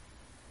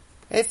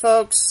Hey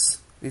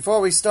folks,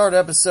 before we start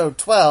episode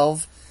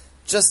 12,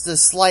 just a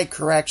slight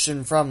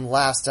correction from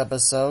last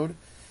episode.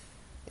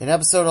 In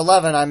episode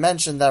 11, I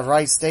mentioned that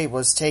Wright State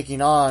was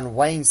taking on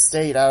Wayne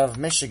State out of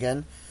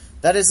Michigan.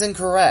 That is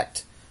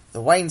incorrect.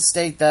 The Wayne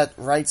State that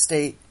Wright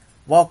State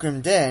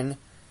welcomed in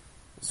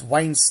was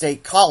Wayne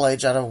State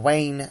College out of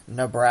Wayne,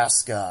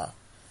 Nebraska.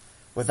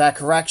 With that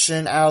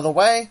correction out of the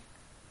way,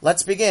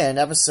 let's begin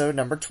episode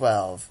number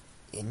 12.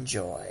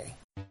 Enjoy.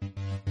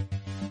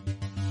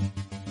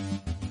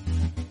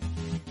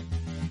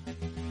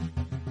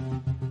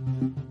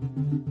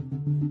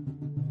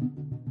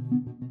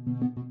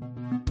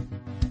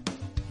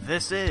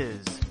 This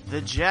is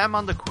The Gem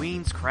on the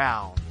Queen's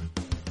Crown,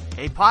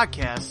 a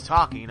podcast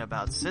talking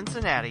about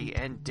Cincinnati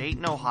and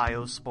Dayton,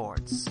 Ohio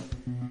sports.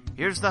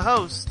 Here's the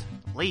host,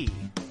 Lee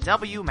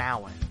W.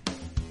 Mowen.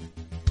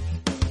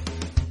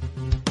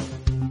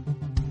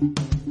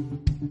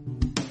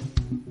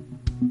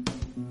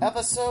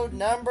 Episode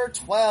number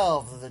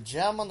 12 of The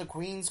Gem on the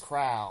Queen's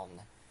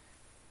Crown.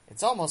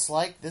 It's almost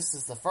like this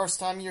is the first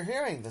time you're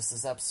hearing this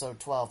is episode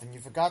 12 and you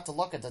forgot to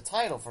look at the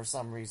title for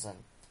some reason.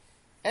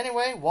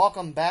 Anyway,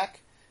 welcome back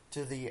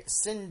to the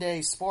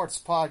Cinday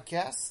Sports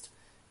Podcast,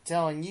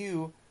 telling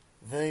you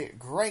the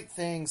great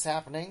things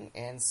happening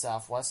in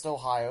Southwest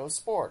Ohio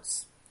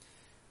sports.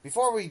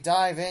 Before we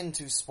dive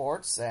into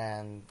sports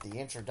and the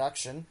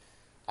introduction,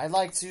 I'd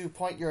like to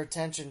point your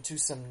attention to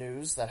some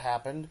news that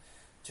happened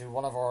to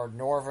one of our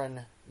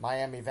northern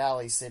Miami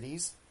Valley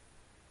cities.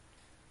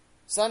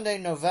 Sunday,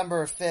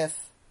 November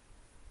 5th,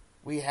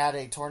 we had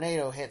a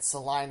tornado hit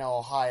Salina,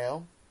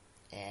 Ohio.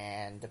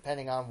 And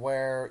depending on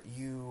where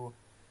you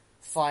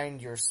find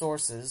your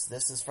sources,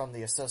 this is from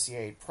the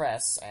Associated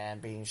Press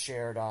and being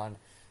shared on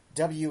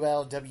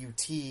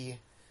WLWT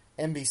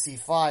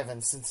NBC5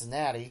 in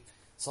Cincinnati.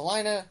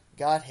 Salina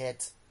got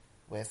hit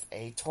with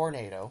a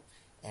tornado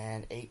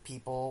and 8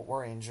 people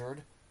were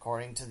injured,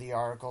 according to the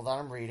article that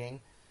I'm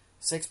reading.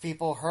 6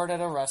 people hurt at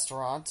a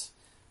restaurant,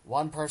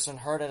 1 person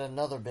hurt at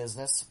another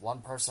business,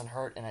 1 person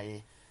hurt in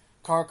a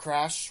car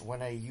crash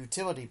when a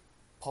utility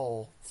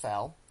pole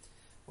fell.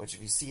 Which,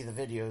 if you see the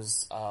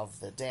videos of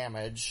the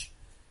damage,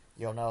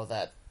 you'll know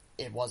that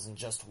it wasn't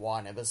just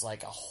one. It was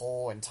like a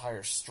whole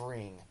entire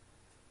string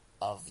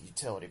of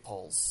utility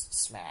poles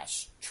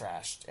smashed,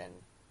 trashed, and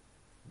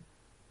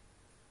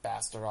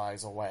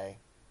bastardized away.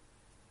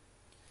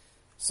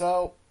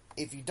 So,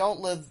 if you don't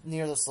live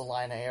near the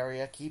Salina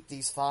area, keep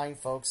these fine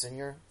folks in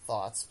your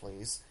thoughts,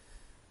 please.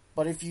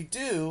 But if you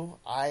do,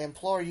 I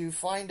implore you,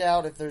 find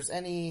out if there's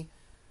any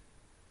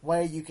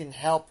way you can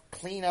help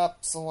clean up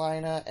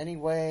Salina, any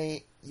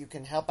way you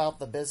can help out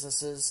the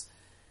businesses,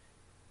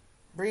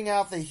 bring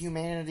out the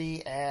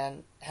humanity,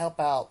 and help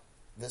out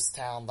this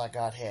town that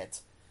got hit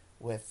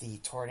with the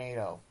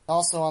tornado.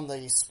 Also on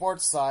the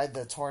sports side,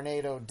 the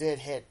tornado did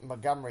hit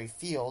Montgomery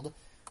Field,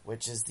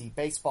 which is the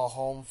baseball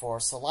home for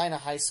Salina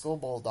High School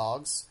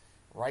Bulldogs,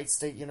 Wright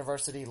State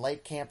University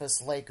Lake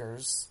Campus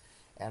Lakers,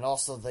 and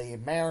also the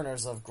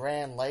Mariners of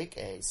Grand Lake,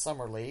 a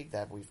summer league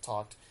that we've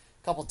talked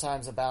a couple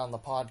times about on the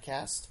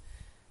podcast.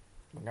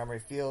 Montgomery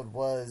Field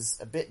was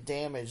a bit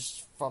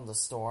damaged from the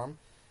storm.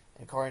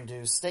 According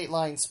to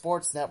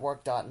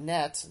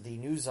StatelineSportsNetwork.net, the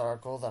news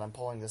article that I'm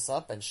pulling this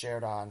up and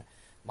shared on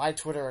my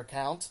Twitter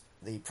account,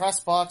 the press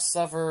box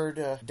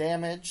suffered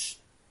damage,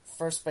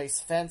 first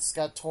base fence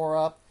got tore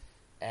up,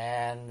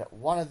 and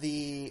one of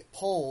the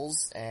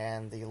poles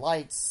and the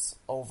lights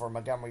over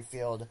Montgomery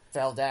Field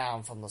fell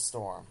down from the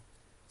storm.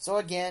 So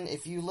again,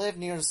 if you live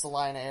near the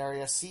Salina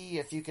area, see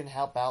if you can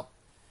help out,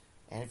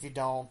 and if you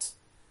don't,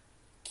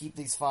 keep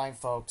these fine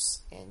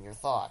folks in your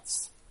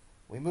thoughts.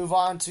 We move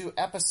on to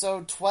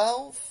episode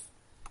 12.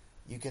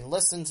 You can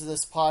listen to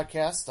this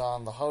podcast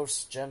on the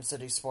host,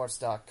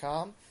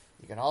 GemCitySports.com.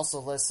 You can also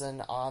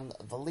listen on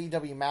the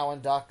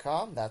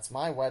LeeWMowen.com. That's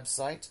my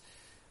website.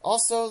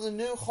 Also, the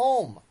new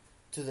home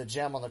to the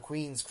Gem on the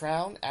Queen's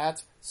Crown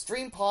at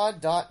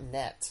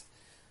StreamPod.net.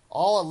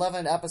 All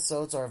 11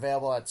 episodes are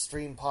available at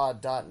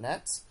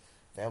StreamPod.net.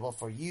 Available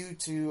for you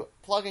to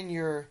plug in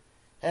your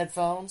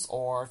headphones,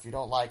 or if you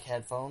don't like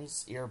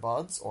headphones,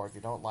 earbuds, or if you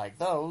don't like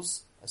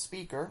those, a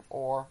speaker,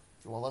 or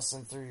if you will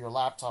listen through your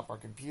laptop or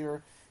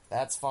computer,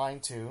 that's fine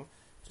too.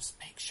 Just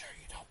make sure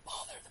you don't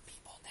bother the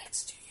people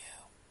next to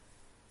you.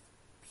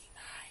 Be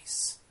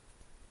nice.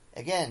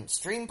 Again,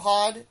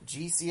 StreamPod,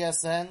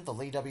 GCSN,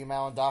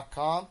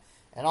 TheLeeWMowen.com,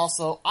 and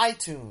also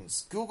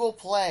iTunes, Google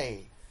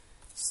Play,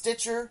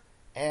 Stitcher,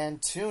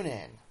 and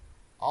TuneIn.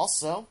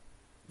 Also,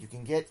 you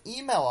can get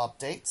email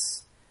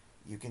updates.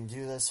 You can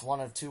do this one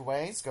of 2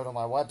 ways. Go to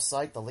my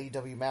website,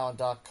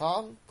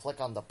 TheLeeWMowen.com, click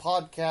on the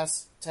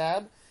podcast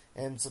tab,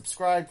 and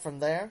subscribe from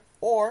there.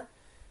 Or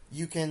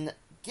you can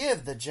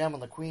give the Gem on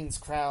the Queen's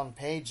Crown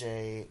page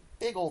a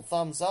big old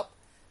thumbs up.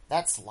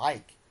 That's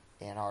like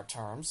in our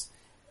terms.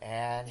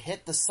 And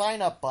hit the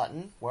sign up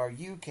button where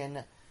you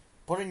can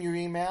put in your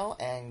email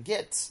and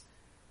get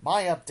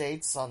my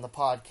updates on the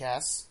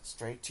podcast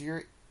straight to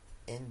your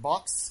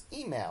inbox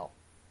email.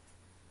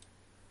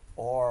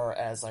 Or,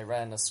 as I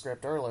read in the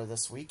script earlier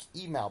this week,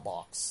 email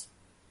box.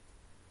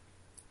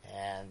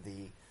 And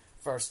the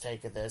first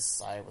take of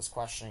this, I was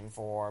questioning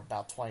for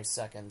about 20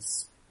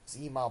 seconds. Is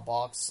email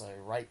box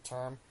a right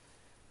term?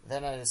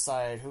 Then I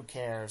decided, who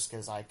cares,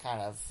 because I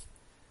kind of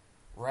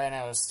ran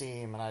out of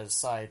steam, and I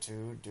decided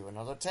to do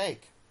another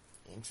take.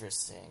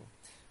 Interesting.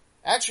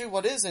 Actually,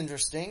 what is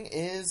interesting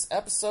is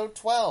episode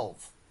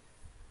 12.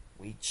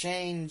 We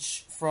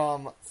change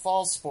from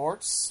fall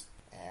sports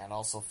and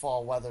also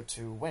fall weather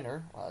to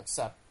winter, well,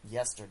 except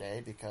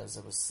yesterday because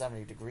it was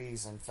 70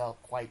 degrees and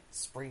felt quite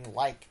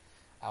spring-like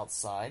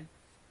outside.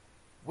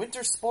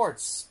 Winter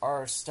sports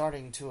are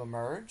starting to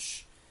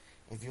emerge.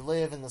 If you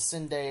live in the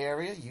Cincinnati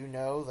area, you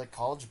know that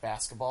college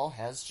basketball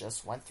has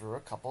just went through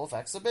a couple of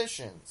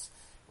exhibitions.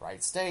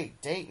 Wright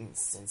State, Dayton,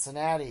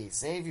 Cincinnati,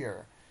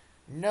 Xavier.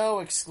 No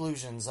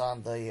exclusions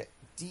on the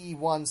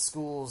D1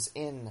 schools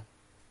in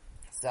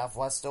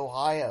Southwest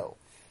Ohio.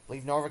 I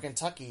believe Northern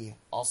Kentucky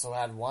also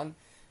had one.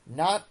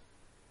 Not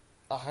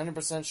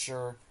 100%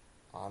 sure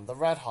on the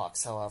Red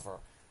Hawks, however,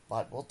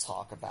 but we'll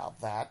talk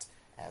about that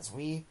as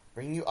we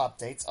bring you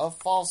updates of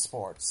fall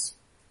sports.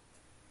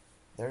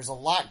 There's a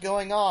lot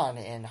going on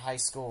in high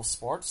school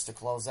sports to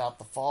close out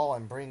the fall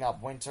and bring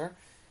up winter.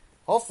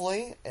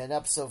 Hopefully, in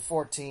episode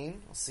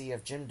 14, we'll see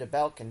if Jim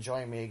DeBelt can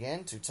join me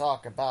again to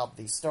talk about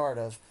the start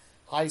of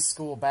high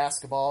school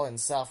basketball in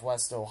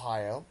Southwest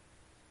Ohio.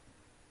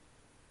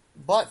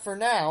 But for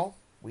now,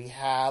 we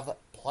have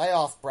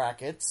playoff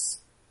brackets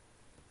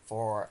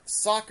for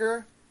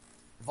soccer,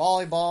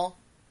 volleyball,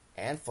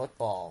 and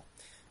football.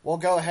 We'll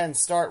go ahead and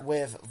start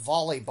with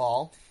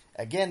volleyball.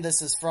 Again,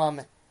 this is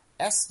from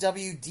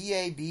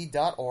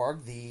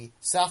swdab.org, the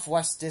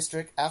Southwest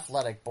District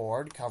Athletic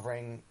Board,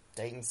 covering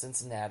Dayton,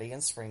 Cincinnati,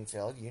 and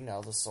Springfield. You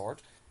know the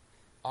sort.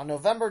 On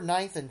November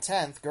 9th and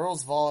 10th,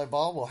 girls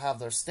volleyball will have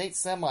their state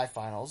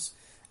semifinals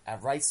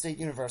at Wright State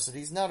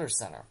University's Nutter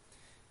Center.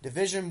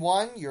 Division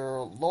 1,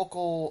 your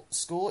local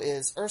school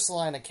is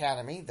Ursuline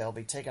Academy. They'll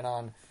be taking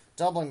on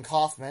Dublin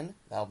Kaufman.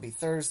 That'll be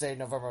Thursday,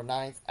 November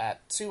 9th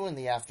at 2 in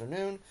the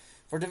afternoon.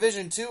 For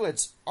Division 2,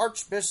 it's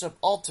Archbishop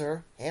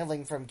Alter,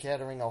 hailing from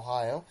Kettering,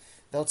 Ohio.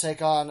 They'll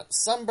take on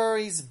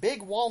Sunbury's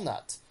Big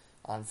Walnut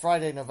on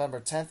Friday,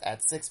 November 10th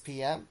at 6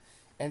 p.m.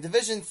 And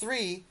Division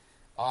 3,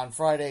 on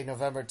Friday,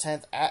 November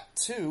 10th at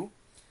 2,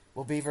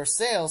 will be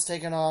Versailles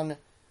taking on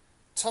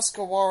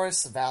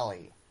Tuscarawas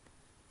Valley.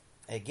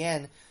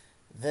 Again,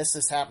 this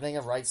is happening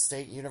at Wright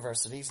State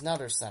University's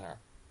Nutter Center.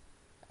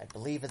 I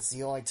believe it's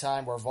the only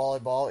time where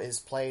volleyball is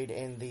played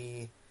in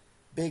the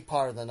big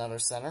part of the Nutter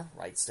Center,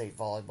 Wright State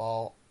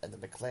Volleyball at the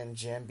McLean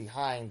Gym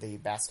behind the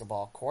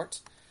basketball court.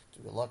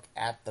 Do a look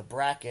at the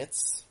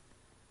brackets.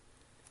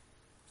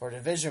 For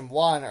Division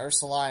 1,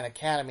 Ursuline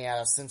Academy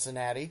out of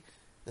Cincinnati.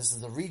 This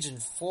is the Region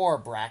 4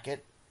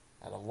 bracket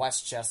out of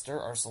Westchester,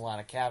 Ursuline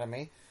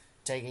Academy,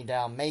 taking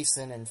down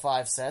Mason in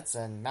 5 sets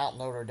and Mount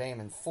Notre Dame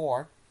in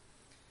 4.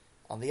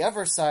 On the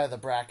other side of the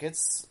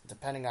brackets,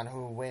 depending on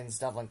who wins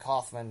Dublin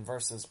Kaufman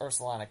versus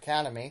Ursuline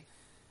Academy,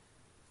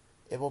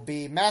 it will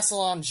be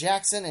Massillon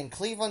Jackson and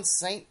Cleveland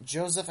St.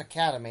 Joseph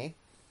Academy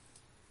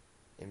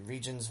in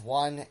Regions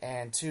 1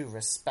 and 2,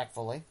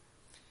 respectively.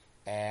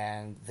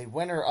 And the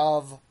winner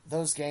of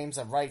those games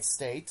at Wright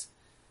State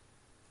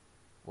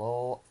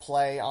will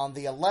play on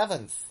the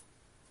 11th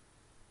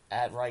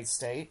at Wright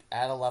State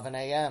at 11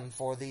 a.m.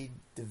 for the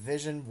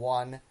Division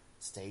 1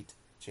 state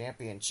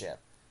championship.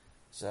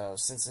 So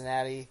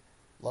Cincinnati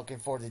looking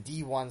for the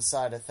D1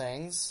 side of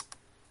things.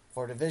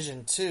 For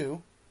Division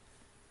 2,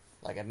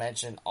 like I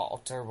mentioned,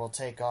 Alter will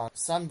take on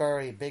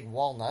Sunbury Big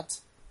Walnut.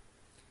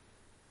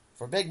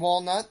 For Big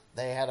Walnut,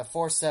 they had a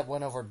 4-set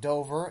win over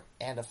Dover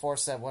and a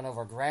 4-set win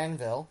over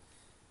Granville.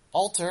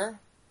 Alter,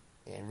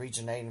 in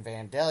Region 8 in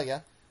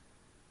Vandalia,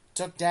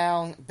 took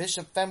down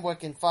Bishop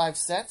Fenwick in 5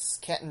 sets,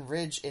 Kenton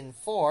Ridge in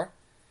 4,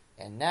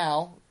 and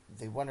now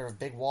the winner of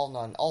Big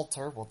Walnut and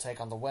Alter will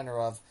take on the winner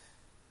of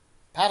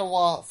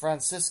Padua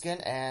Franciscan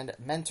and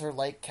Mentor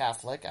Lake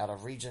Catholic out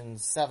of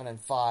Regions 7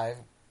 and 5,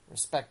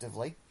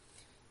 respectively.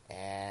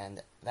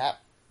 And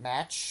that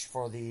match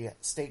for the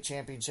State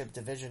Championship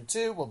Division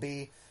 2 will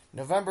be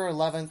November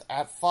 11th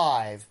at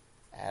 5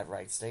 at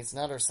Wright State's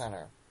Nutter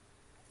Center.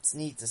 It's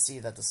neat to see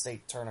that the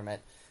state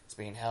tournament is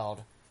being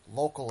held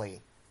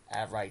locally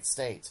at Wright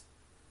State.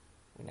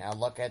 We now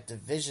look at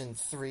Division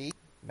 3,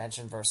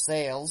 mentioned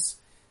Versailles.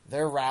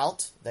 Their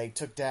route, they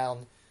took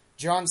down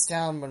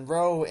Johnstown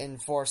Monroe in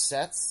 4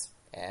 sets,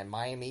 and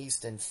Miami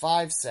East in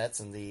 5 sets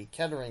in the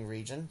Kettering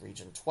region,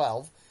 Region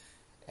 12.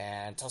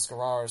 And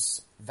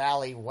Tuscarawas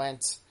Valley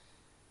went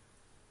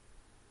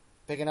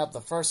picking up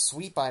the first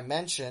sweep I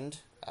mentioned,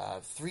 a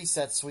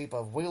 3-set sweep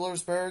of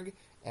Wheelersburg,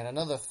 and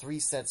another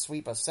 3-set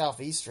sweep of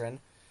Southeastern.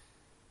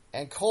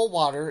 And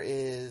Coldwater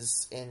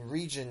is in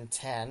Region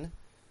 10,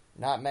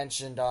 not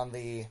mentioned on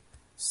the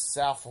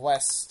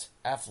Southwest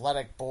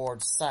Athletic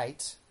Board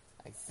site.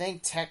 I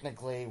think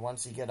technically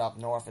once you get up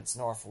north it's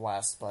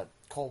Northwest, but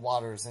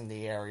Coldwater is in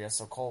the area,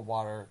 so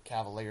Coldwater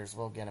Cavaliers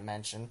will get a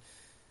mention.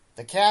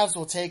 The Cavs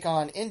will take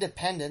on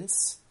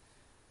Independence.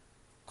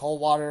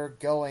 Coldwater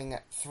going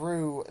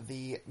through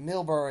the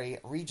Millbury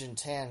Region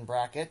 10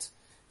 bracket,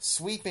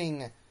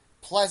 sweeping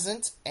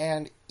Pleasant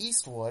and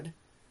Eastwood,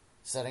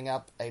 setting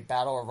up a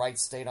battle at Wright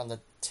State on the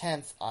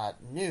 10th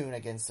at noon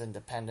against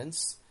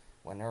Independence.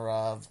 Winner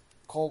of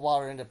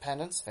Coldwater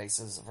Independence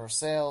faces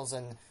Versailles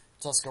and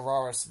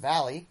Tuscarawas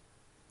Valley.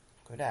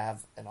 Could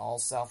have an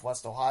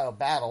all-Southwest Ohio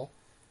battle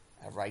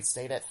at Wright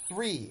State at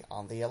 3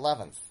 on the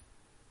 11th.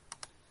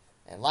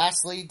 And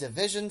lastly,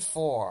 Division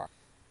 4.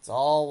 It's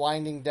all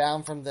winding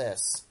down from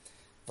this.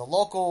 The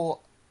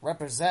local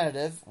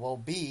representative will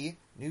be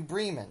New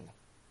Bremen.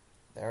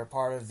 They're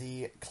part of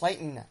the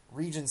Clayton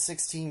Region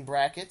 16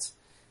 bracket,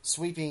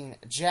 sweeping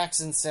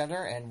Jackson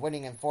Center and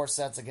winning in 4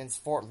 sets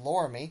against Fort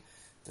Loramie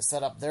to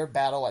set up their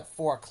battle at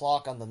 4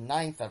 o'clock on the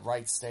 9th at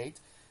Wright State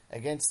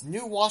against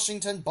New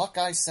Washington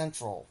Buckeye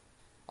Central.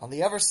 On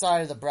the other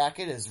side of the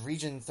bracket is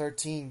Region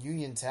 13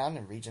 Uniontown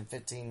and Region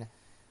 15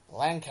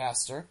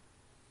 Lancaster,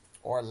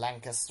 or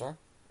Lancaster.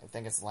 I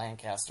think it's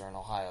Lancaster in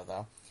Ohio,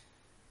 though.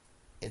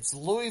 It's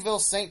Louisville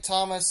St.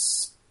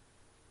 Thomas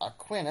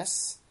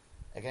Aquinas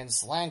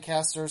against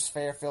Lancaster's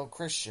Fairfield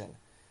Christian.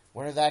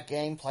 Winner of that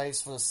game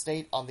plays for the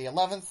state on the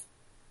 11th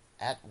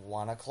at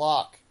 1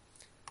 o'clock.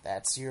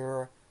 That's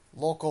your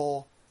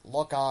local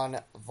look on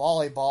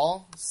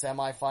volleyball.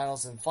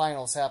 Semifinals and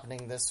finals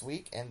happening this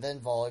week, and then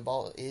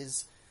volleyball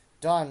is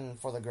done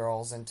for the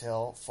girls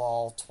until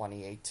fall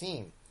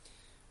 2018.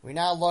 We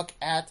now look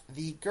at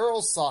the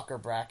girls' soccer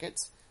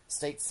bracket.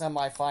 State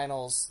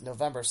semifinals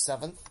November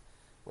 7th,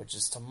 which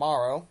is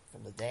tomorrow,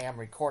 from the day I'm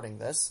recording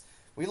this.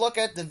 We look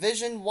at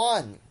Division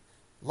 1.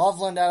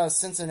 Loveland out of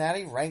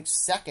Cincinnati, ranked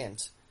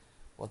 2nd,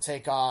 will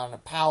take on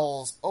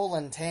Powell's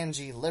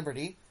Olentangy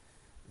Liberty.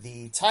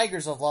 The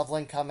Tigers of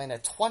Loveland come in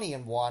at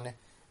 20-1,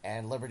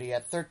 and Liberty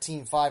at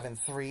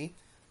 13-5-3.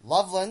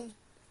 Loveland,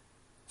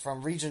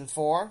 from Region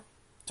 4,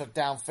 took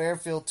down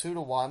Fairfield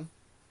 2-1,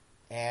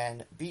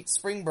 and beat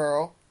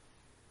Springboro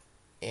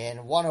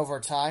in one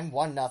overtime,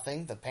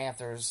 1-0. The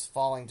Panthers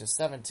falling to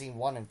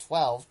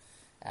 17-1-12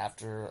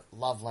 after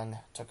Loveland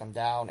took them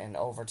down in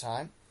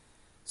overtime.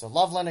 So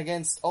Loveland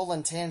against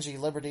Olentangy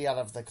Liberty out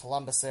of the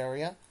Columbus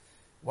area.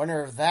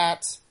 Winner of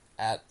that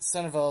at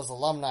Centerville's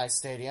Alumni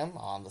Stadium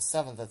on the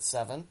 7th at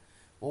 7.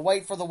 We'll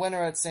wait for the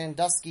winner at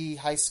Sandusky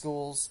High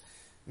School's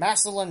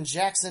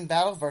Massillon-Jackson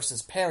battle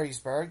versus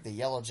Perrysburg. The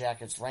Yellow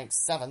Jackets ranked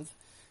 7th.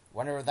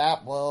 Winner of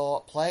that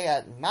will play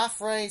at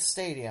Maffrey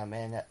Stadium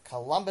in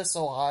Columbus,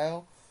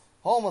 Ohio,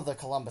 home of the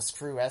Columbus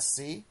Crew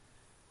SC,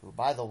 who,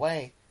 by the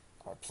way,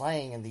 are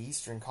playing in the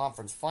Eastern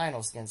Conference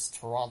Finals against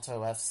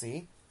Toronto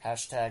FC.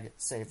 Hashtag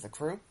Save the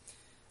Crew.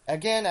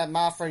 Again at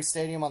Maffrey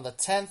Stadium on the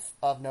 10th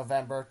of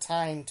November.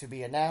 Time to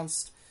be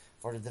announced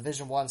for the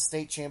Division I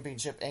State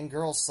Championship in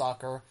girls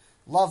soccer.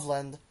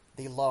 Loveland,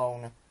 the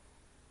lone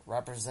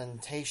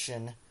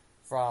representation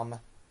from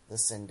the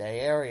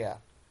Cinday area.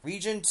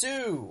 Region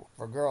 2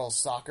 for girls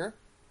soccer.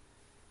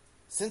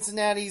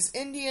 Cincinnati's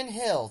Indian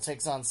Hill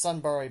takes on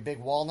Sunbury Big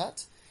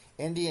Walnut.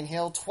 Indian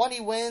Hill 20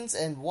 wins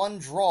and 1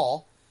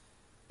 draw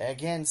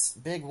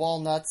against Big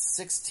Walnut's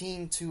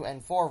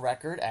 16-2-4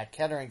 record at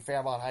Kettering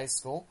Fairmont High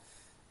School,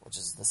 which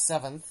is the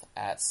 7th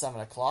at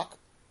 7 o'clock.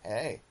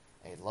 Hey,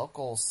 a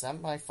local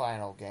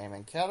semifinal game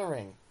in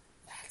Kettering.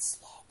 That's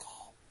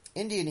local.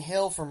 Indian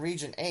Hill from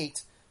Region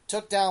 8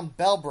 took down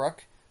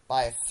Bellbrook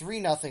by a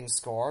 3-0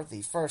 score,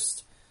 the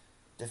first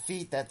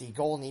defeat that the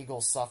Golden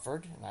Eagles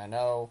suffered. And I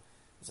know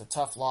it was a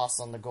tough loss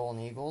on the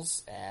Golden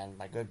Eagles, and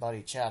my good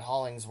buddy Chad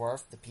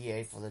Hollingsworth, the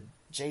PA for the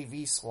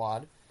JV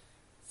squad,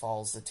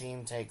 follows the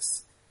team,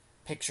 takes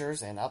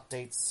pictures, and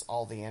updates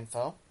all the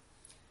info.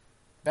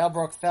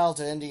 Bellbrook fell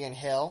to Indian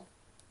Hill.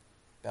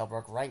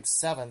 Bellbrook ranked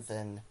 7th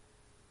in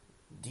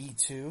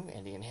D2.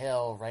 Indian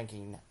Hill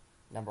ranking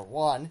number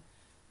 1.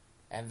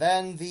 And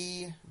then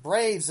the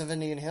Braves of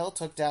Indian Hill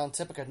took down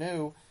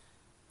Tippecanoe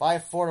by a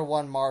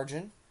 4-1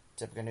 margin.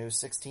 Tippecanoe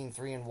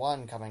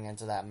 16-3-1 coming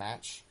into that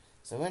match.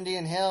 So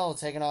Indian Hill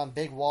taking on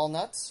Big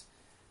Walnuts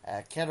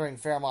at Kettering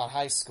Fairmont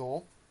High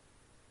School.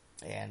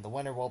 And the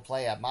winner will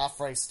play at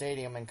Maffrey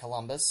Stadium in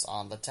Columbus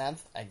on the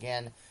 10th.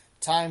 Again,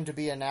 time to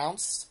be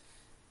announced.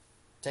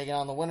 Taking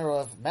on the winner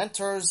of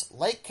Mentors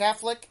Lake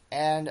Catholic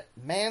and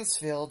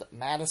Mansfield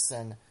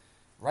Madison.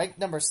 Ranked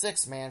number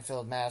 6,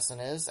 Mansfield Madison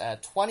is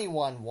at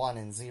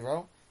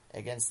 21-1-0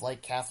 against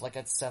Lake Catholic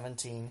at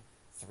 17-3-1.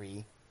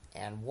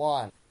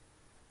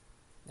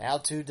 Now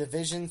to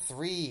Division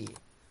 3,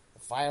 the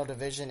final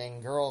division in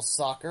girls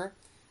soccer.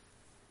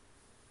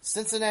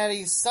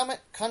 Cincinnati Summit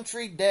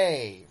Country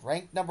Day,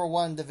 ranked number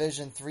 1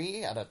 Division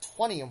 3 at a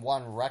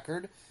 20-1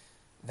 record.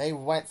 They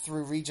went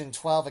through Region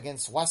 12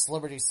 against West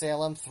Liberty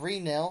Salem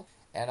 3-0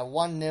 and a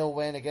 1-0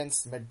 win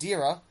against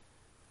Madeira,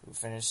 who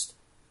finished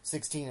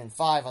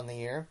 16-5 on the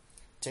year.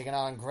 Taking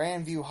on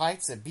Grandview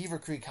Heights at Beaver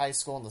Creek High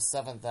School on the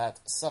 7th at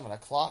 7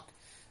 o'clock.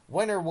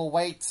 Winner will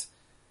wait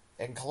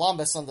in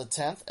Columbus on the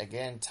 10th.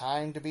 Again,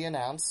 time to be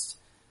announced.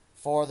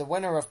 For the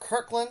winner of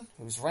Kirkland,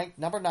 who's ranked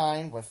number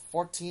 9 with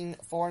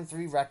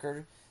 14-4-3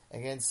 record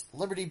against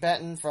Liberty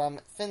Benton from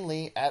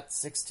Findlay at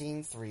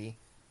 16-3-2.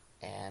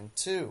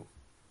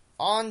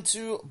 On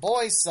to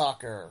boys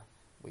soccer.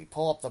 We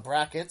pull up the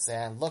brackets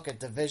and look at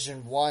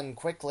Division 1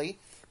 quickly.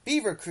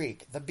 Beaver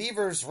Creek. The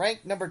Beavers,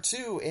 ranked number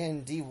 2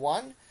 in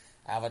D1,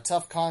 have a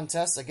tough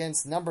contest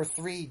against number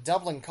 3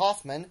 Dublin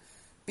Kaufman.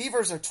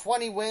 Beavers are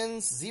 20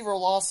 wins, 0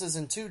 losses,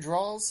 and 2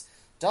 draws.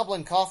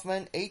 Dublin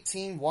Kaufman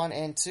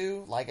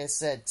 18-1-2. Like I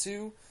said,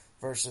 2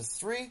 versus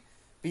 3.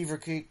 Beaver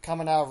Creek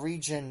coming out of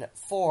Region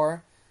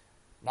 4,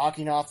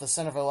 knocking off the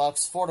Centerville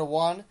Elks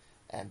 4-1,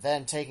 and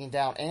then taking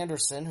down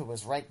Anderson, who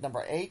was ranked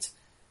number 8,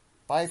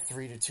 by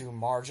 3-2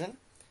 margin.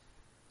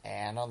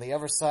 And on the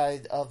other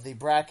side of the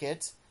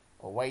bracket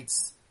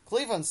awaits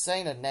Cleveland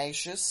St.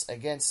 Ignatius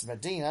against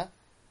Medina.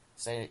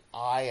 St.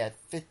 I at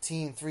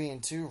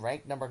 15-3-2,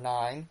 ranked number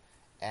 9,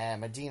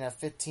 and Medina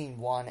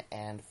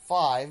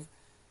 15-1-5.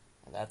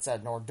 And that's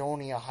at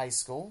Nordonia High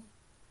School.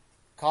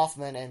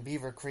 Kaufman and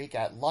Beaver Creek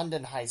at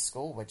London High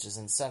School, which is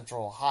in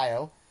Central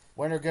Ohio.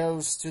 Winner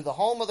goes to the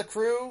home of the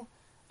crew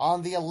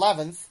on the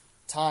 11th.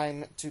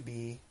 Time to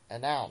be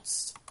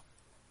announced.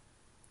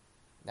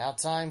 Now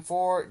time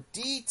for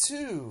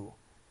D2.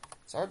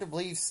 It's hard to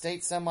believe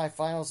state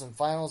semifinals and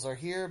finals are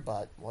here,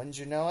 but wouldn't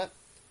you know it?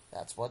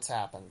 That's what's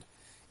happened.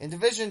 In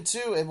Division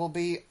 2, it will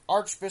be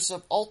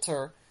Archbishop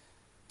Ulter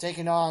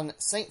taking on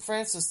St.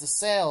 Francis de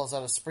Sales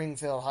out of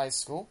Springfield High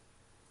School.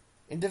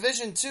 In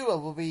Division 2,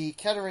 it will be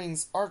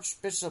Kettering's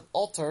Archbishop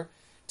Ulter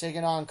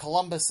taking on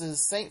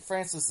Columbus's St.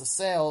 Francis de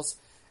Sales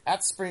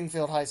at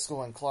Springfield High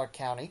School in Clark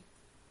County.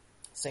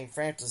 St.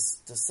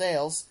 Francis de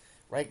Sales,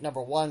 ranked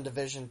number 1,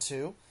 Division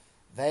 2.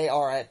 They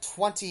are at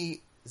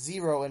 20-0-1.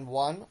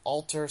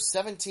 Ulter,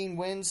 17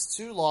 wins,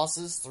 2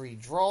 losses, 3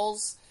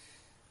 draws.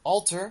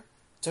 Ulter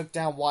took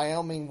down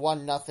Wyoming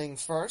 1-0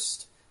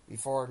 first,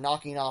 before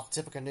knocking off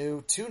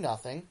Tippecanoe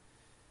 2-0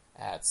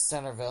 at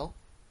Centerville.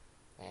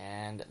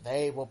 And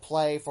they will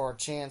play for a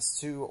chance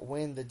to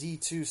win the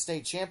D2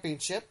 state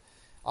championship.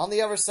 On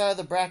the other side of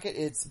the bracket,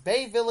 it's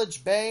Bay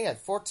Village Bay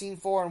at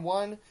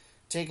 14-4-1,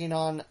 taking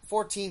on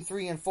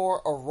 14-3-4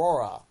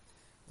 Aurora.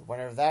 The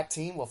winner of that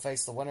team will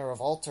face the winner of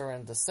Ulter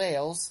and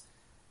DeSales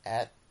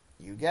at,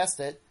 you guessed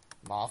it,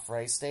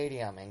 Moffray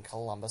Stadium in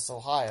Columbus,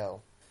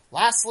 Ohio.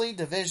 Lastly,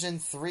 Division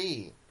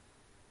 3.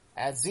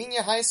 At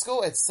Xenia High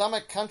School, it's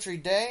Summit Country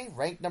Day,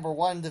 ranked number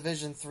 1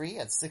 Division 3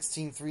 at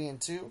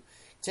 16-3-2,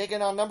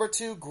 taking on number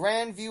 2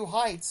 Grandview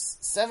Heights,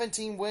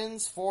 17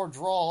 wins, 4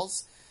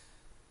 draws.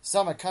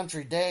 Summit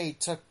Country Day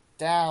took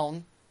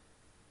down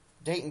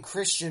Dayton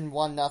Christian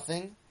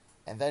 1-0,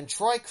 and then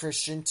Troy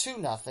Christian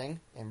 2-0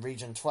 in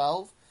Region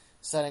 12,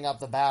 setting up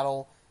the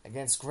battle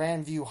against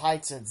Grandview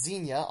Heights at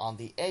Xenia on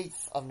the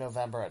 8th of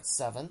November at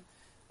 7.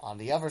 On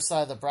the other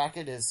side of the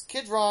bracket is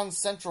Kidron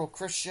Central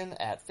Christian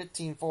at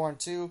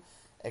 15-4-2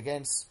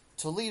 against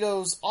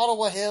Toledo's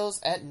Ottawa Hills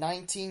at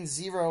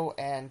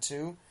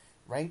 19-0-2,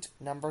 ranked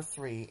number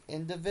 3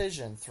 in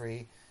Division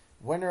 3.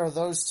 Winner of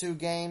those 2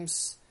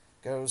 games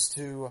goes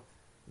to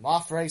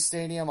Moffray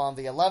Stadium on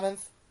the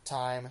 11th.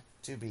 Time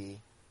to be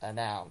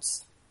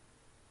announced.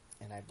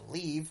 And I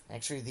believe,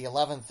 actually the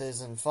 11th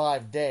is in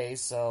 5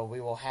 days, so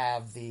we will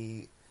have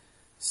the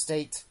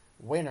state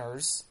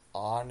winners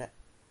on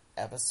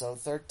episode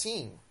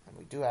 13. And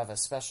we do have a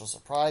special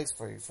surprise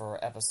for you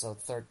for episode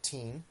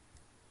 13,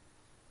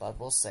 but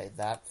we'll save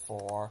that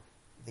for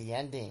the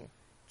ending,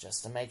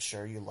 just to make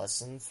sure you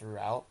listen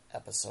throughout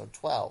episode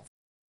 12.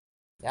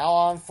 Now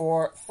on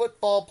for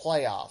football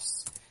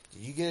playoffs.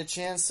 Did you get a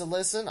chance to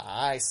listen?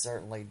 I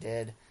certainly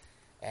did.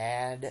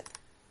 And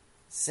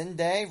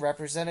Cinday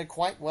represented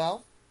quite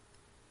well.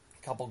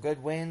 A couple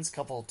good wins,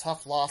 couple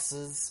tough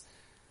losses.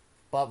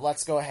 But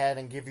let's go ahead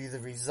and give you the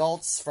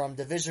results from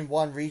Division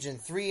 1 Region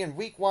 3 in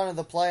Week 1 of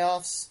the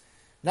playoffs.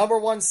 Number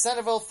 1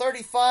 Centerville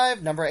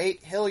 35, number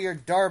 8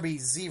 Hilliard Darby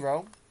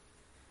 0.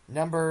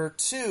 Number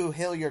 2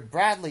 Hilliard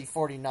Bradley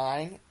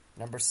 49,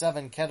 number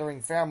 7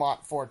 Kettering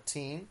Fairmont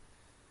 14.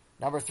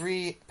 Number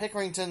 3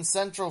 Pickerington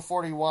Central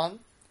 41,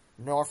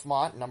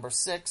 Northmont number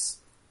 6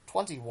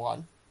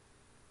 21.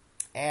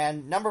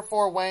 And number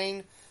 4,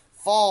 Wayne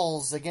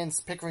falls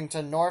against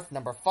Pickerington North,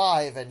 number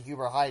 5, and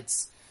Huber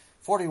Heights,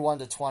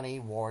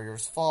 41-20,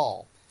 Warriors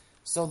fall.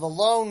 So the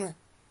lone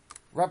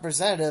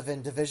representative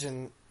in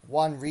Division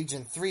 1,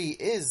 Region 3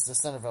 is the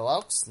Centerville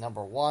Elks,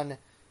 number 1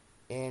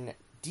 in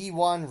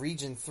D1,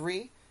 Region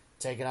 3,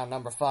 taking on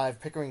number 5,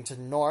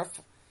 Pickerington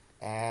North,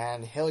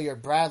 and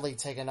Hilliard Bradley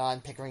taking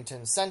on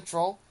Pickerington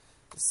Central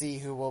to see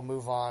who will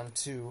move on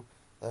to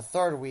the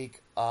third week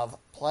of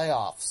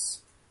playoffs.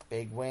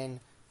 Big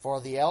win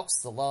for the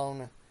Elks, the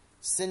lone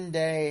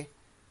Cinday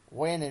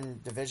win in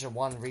Division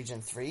 1,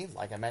 Region 3.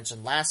 Like I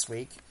mentioned last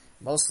week,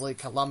 mostly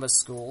Columbus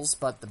schools,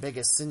 but the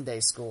biggest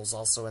Cinday schools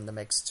also in the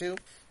mix too.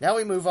 Now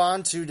we move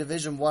on to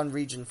Division 1,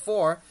 Region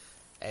 4.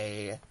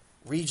 A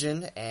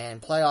region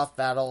and playoff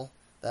battle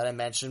that I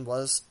mentioned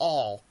was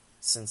all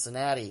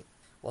Cincinnati.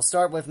 We'll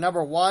start with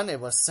number 1. It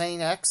was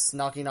St. X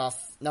knocking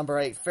off number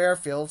 8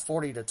 Fairfield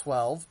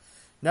 40-12.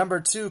 Number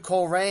 2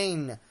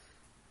 Coleraine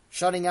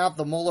shutting out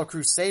the Moeller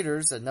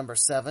Crusaders at number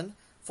 7,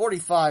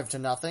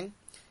 45-0.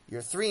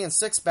 Your 3 and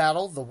 6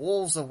 battle, the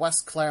Wolves of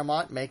West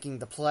Claremont making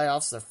the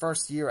playoffs their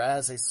first year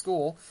as a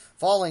school,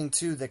 falling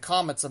to the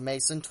Comets of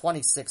Mason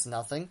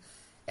 26-0.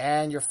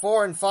 And your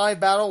 4 and 5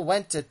 battle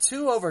went to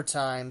 2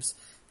 overtimes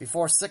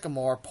before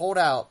Sycamore pulled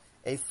out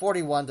a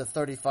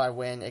 41-35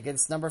 win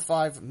against number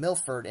 5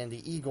 Milford and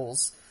the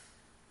Eagles.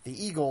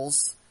 The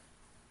Eagles'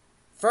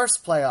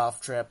 first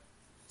playoff trip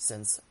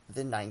since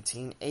the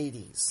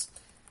 1980s.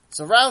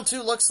 So round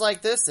 2 looks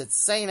like this.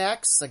 It's St.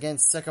 X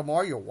against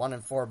Sycamore, your 1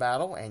 and 4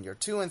 battle, and your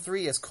 2 and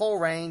 3 is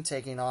Coleraine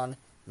taking on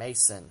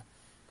Mason.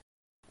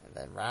 And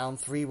then round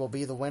 3 will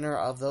be the winner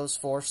of those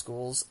 4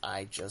 schools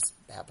I just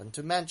happened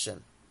to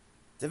mention.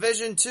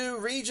 Division 2,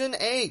 Region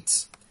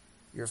 8.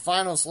 Your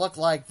finals look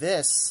like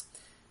this.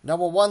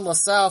 Number 1,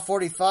 LaSalle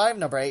 45,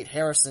 number 8,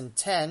 Harrison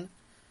 10.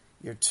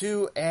 Your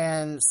 2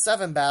 and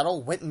 7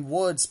 battle, Winton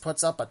Woods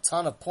puts up a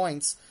ton of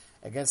points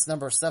against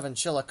number 7,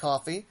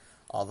 Chillicothe.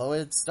 Although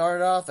it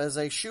started off as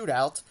a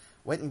shootout,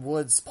 Winton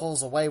Woods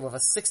pulls away with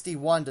a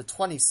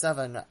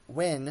 61-27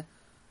 win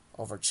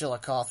over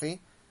Chillicothe.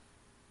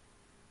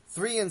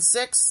 3 and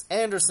 6,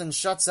 Anderson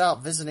shuts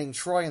out visiting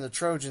Troy and the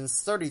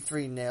Trojans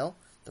 33-0.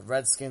 The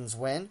Redskins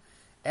win.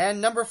 And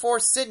number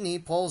 4, Sydney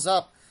pulls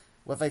up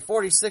with a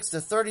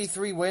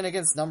 46-33 win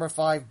against number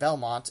 5,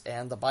 Belmont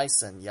and the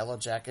Bison. Yellow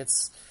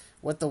Jackets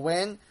with the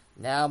win.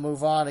 Now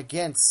move on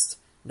against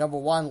number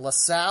 1,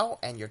 LaSalle,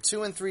 and your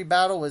 2 and 3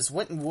 battle is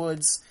Winton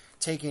Woods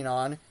taking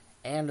on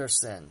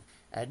Anderson.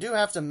 And I do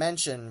have to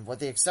mention, with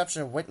the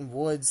exception of Winton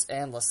Woods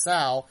and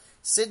LaSalle,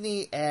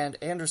 Sydney and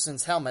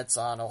Anderson's helmets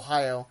on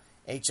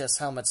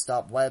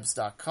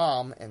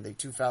OhioHShelmets.webs.com in the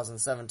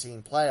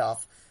 2017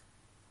 playoff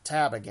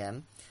tab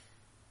again.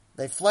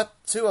 They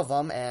flipped 2 of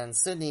them, and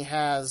Sydney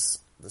has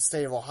the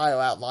state of Ohio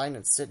outlined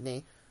in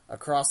Sydney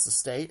across the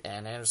state,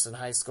 and Anderson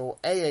High School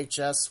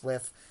AHS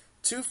with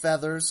 2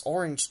 feathers,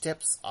 orange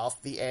tips off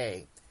the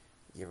A.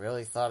 You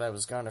really thought I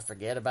was going to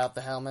forget about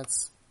the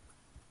helmets?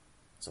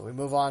 So we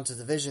move on to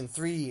Division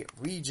 3,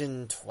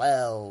 Region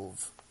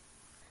 12.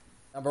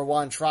 Number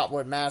 1,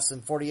 Trotwood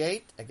Madison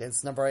 48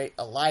 against number 8,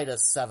 Elida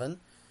 7.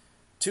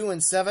 2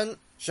 and 7,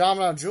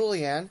 Chaminade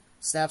Julienne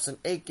snaps an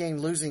 8-game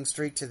losing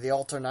streak to the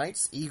Alter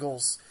Knights.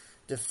 Eagles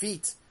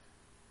defeat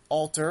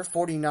Alter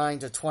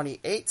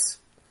 49-28.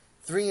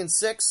 3 and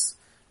 6,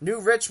 New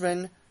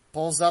Richmond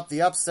pulls up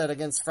the upset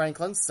against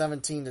Franklin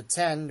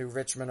 17-10. New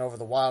Richmond over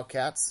the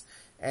Wildcats.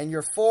 And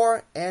your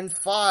 4 and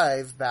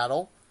 5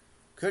 battle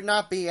could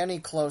not be any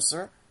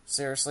closer.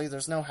 Seriously,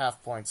 there's no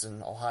half points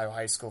in Ohio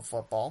high school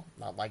football.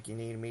 Not like you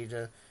need me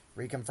to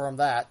reconfirm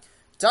that.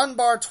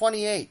 Dunbar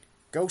 28,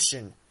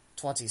 Goshen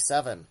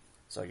 27.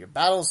 So your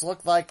battles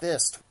look like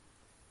this.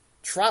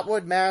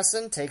 Trotwood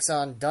Madison takes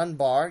on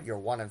Dunbar, your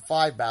 1 and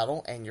 5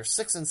 battle, and your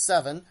 6 and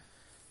 7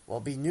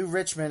 will be New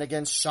Richmond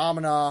against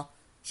Chaminade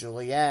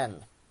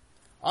Julienne.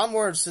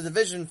 Onwards to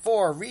Division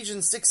 4,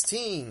 Region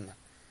 16.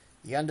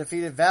 The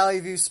undefeated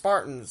Valley View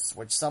Spartans,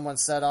 which someone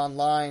said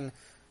online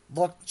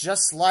looked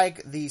just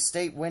like the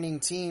state winning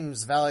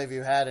teams Valley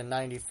View had in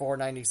 94,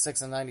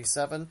 96, and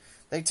 97.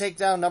 They take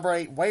down number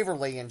 8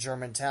 Waverly in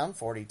Germantown,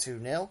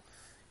 42-0.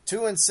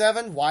 2 and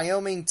 7,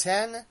 Wyoming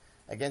 10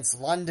 against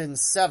London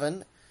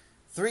 7.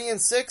 3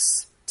 and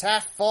 6,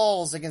 Taft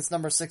Falls against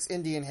number 6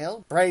 Indian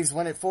Hill. Braves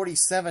win at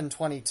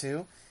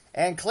 47-22.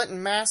 And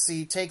Clinton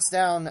Massey takes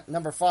down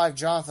number 5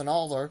 Jonathan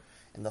Alder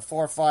in the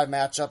 4-5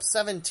 matchup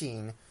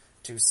 17-7.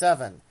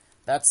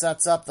 That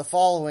sets up the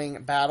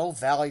following battle,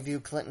 Valley View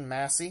Clinton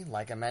Massey,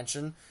 like I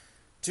mentioned.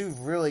 2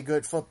 really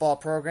good football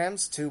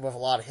programs, 2 with a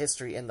lot of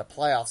history in the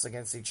playoffs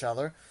against each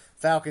other,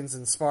 Falcons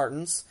and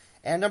Spartans.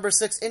 And number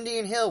 6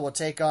 Indian Hill will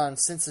take on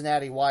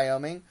Cincinnati,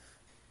 Wyoming.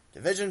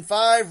 Division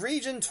 5,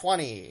 Region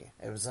 20.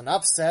 It was an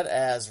upset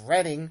as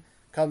Reading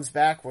comes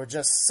back. We're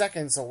just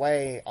seconds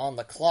away on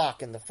the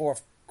clock in the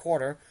 4th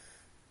quarter.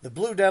 The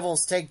Blue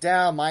Devils take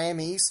down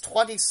Miami East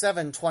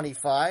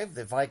 27-25.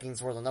 The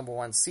Vikings were the number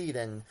 1 seed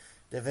in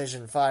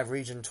Division 5,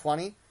 Region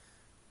 20.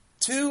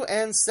 2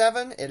 and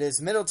 7, it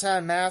is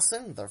Middletown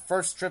Madison, their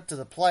first trip to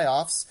the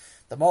playoffs.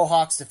 The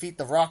Mohawks defeat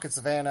the Rocket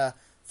Savannah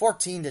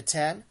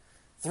 14-10.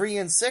 3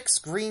 and 6,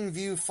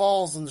 Greenview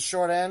falls in the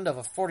short end of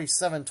a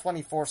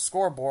 47-24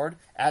 scoreboard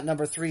at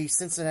number 3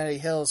 Cincinnati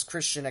Hills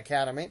Christian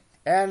Academy.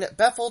 And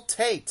Bethel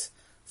Tate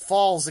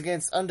falls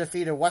against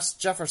undefeated West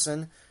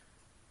Jefferson.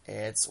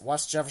 It's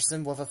West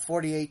Jefferson with a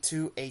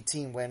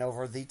 48-18 win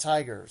over the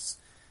Tigers.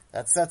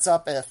 That sets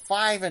up a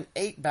 5 and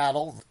 8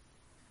 battle.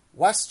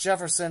 West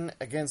Jefferson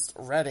against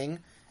Reading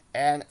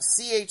and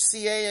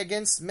CHCA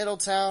against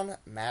Middletown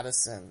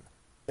Madison.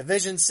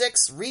 Division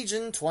 6,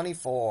 Region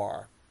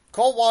 24.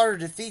 Coldwater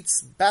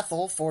defeats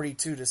Bethel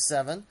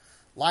 42-7.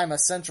 Lima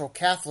Central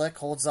Catholic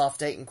holds off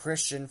Dayton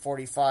Christian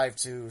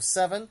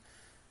 45-7.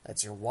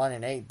 That's your 1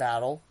 and 8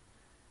 battle.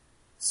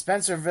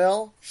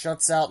 Spencerville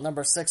shuts out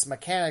number 6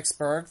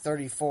 Mechanicsburg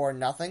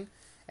 34-0.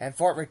 And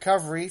Fort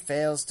Recovery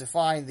fails to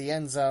find the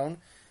end zone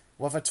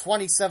with a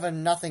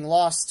 27-0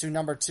 loss to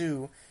number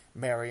 2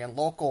 Marion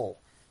Local.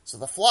 So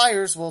the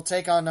Flyers will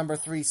take on number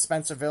 3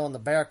 Spencerville and the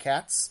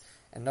Bearcats.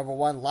 And number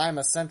 1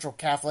 Lima Central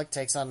Catholic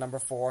takes on number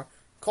 4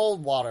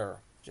 Coldwater.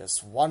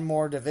 Just one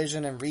more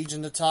division and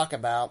region to talk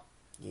about.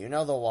 You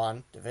know the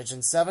one.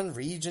 Division 7,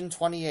 Region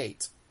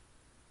 28.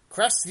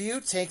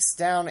 Crestview takes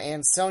down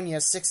Ansonia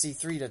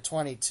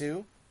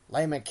 63-22.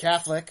 Lehman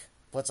Catholic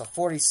puts a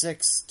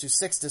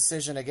 46-6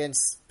 decision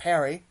against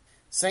Perry.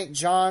 St.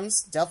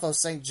 John's, Delphos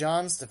St.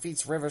 John's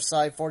defeats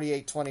Riverside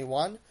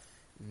 48-21.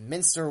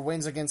 Minster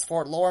wins against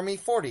Fort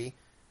Loramie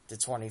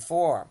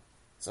 40-24.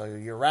 So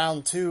your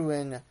round 2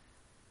 in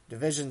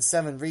Division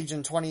 7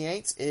 Region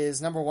 28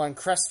 is number 1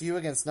 Crestview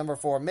against number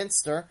 4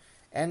 Minster,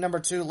 and number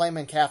 2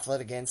 Lehman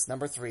Catholic against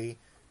number 3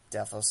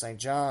 Delphos St.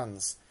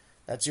 John's.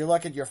 That's your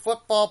look at your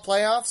football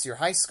playoffs, your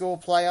high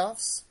school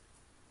playoffs.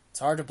 It's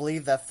hard to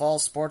believe that fall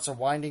sports are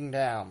winding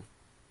down.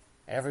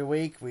 Every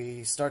week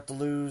we start to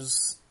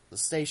lose the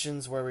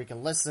stations where we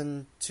can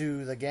listen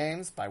to the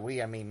games. By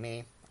we, I mean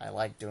me. I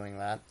like doing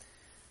that.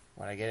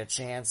 When I get a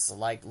chance, I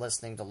like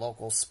listening to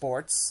local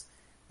sports.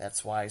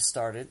 That's why I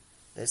started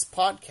this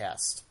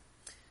podcast.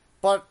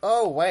 But,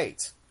 oh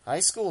wait,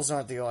 high schools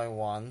aren't the only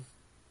one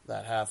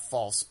that have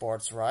fall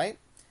sports, right?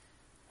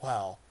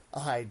 Well,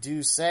 I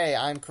do say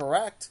I'm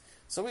correct.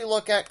 So we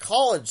look at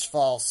college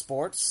fall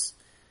sports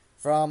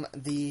from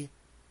the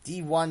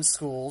D1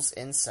 schools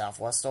in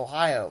Southwest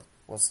Ohio.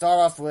 We'll start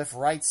off with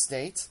Wright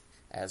State,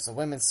 as the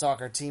women's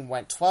soccer team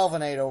went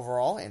 12-8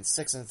 overall and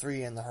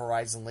 6-3 in the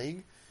Horizon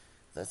League.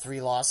 The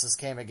 3 losses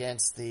came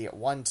against the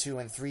 1, 2,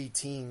 and 3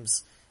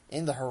 teams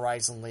in the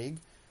Horizon League.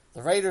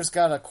 The Raiders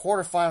got a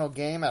quarterfinal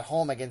game at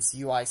home against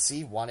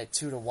UIC, won it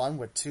 2-1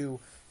 with 2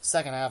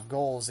 second-half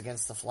goals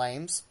against the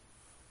Flames.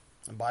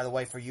 And by the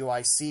way, for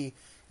UIC,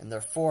 in their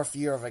 4th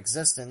year of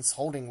existence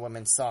holding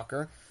women's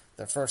soccer,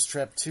 their first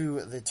trip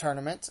to the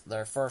tournament,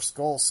 their first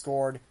goal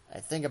scored, I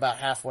think, about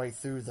halfway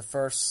through the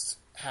first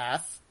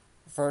half.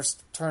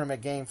 First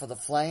tournament game for the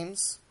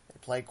Flames. They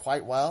played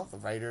quite well. The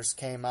Raiders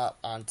came up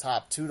on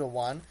top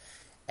 2-1.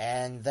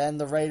 And then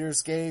the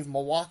Raiders gave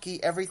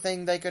Milwaukee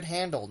everything they could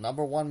handle.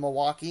 Number 1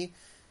 Milwaukee.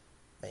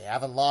 They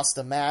haven't lost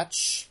a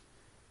match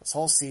this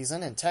whole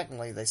season, and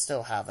technically they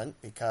still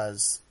haven't,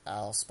 because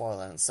I'll spoil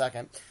that in a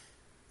second.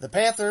 The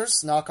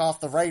Panthers knock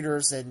off the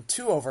Raiders in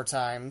 2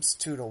 overtimes,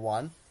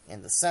 2-1,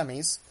 in the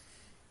semis.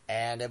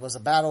 And it was a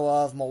battle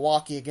of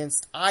Milwaukee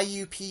against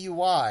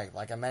IUPUI,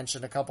 like I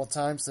mentioned a couple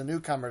times, the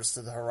newcomers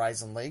to the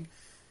Horizon League.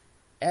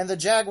 And the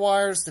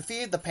Jaguars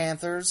defeated the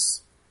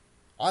Panthers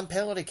on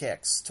penalty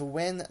kicks to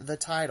win the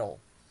title.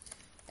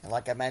 And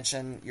like I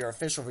mentioned, your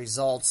official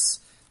results,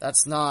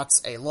 that's not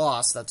a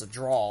loss, that's a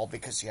draw,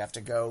 because you have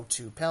to go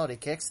to penalty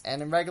kicks.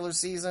 And in regular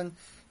season,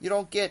 you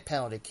don't get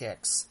penalty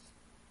kicks.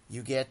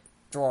 You get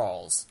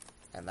draws.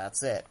 And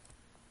that's it.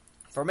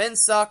 For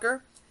men's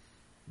soccer,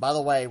 by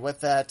the way, with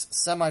that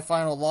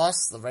semifinal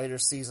loss, the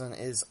Raiders season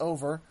is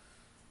over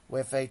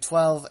with a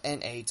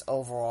 12-8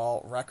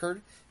 overall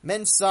record.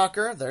 Men's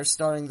soccer, they're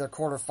starting their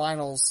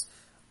quarterfinals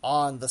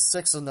on the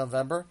 6th of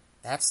November.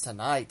 That's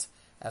tonight.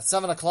 At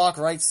 7 o'clock,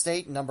 Wright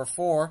State, number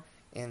 4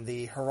 in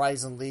the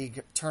Horizon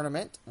League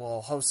tournament,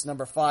 will host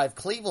number 5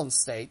 Cleveland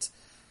State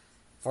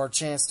for a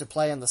chance to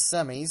play in the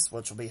semis,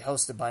 which will be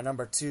hosted by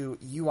number 2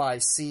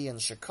 UIC in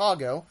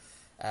Chicago,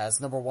 as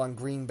number 1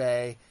 Green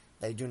Bay,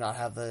 they do not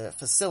have the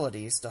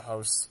facilities to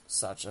host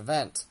such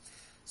event.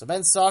 So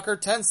men's soccer,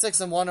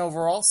 10-6-1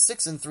 overall,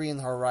 6-3 in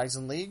the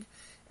Horizon League.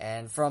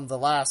 And from the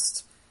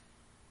last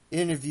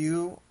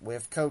interview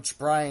with Coach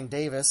Brian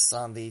Davis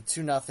on the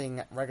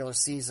 2-0 regular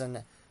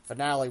season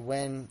finale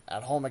win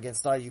at home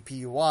against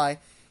IUPUI,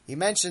 he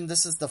mentioned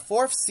this is the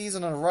 4th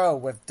season in a row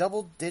with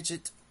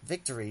double-digit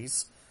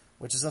victories,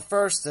 which is the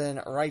first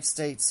in Wright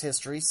State's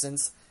history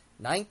since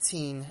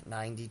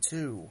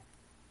 1992,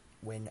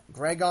 when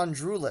Greg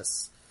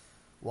Ondrulis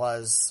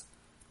was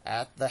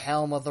at the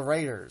helm of the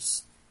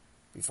Raiders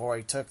before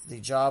he took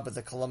the job with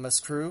the Columbus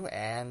Crew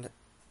and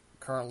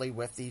currently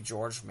with the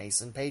George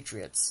Mason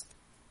Patriots.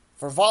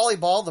 For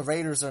volleyball, the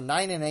Raiders are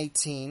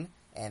 9-18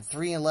 and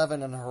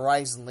 3-11 in the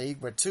Horizon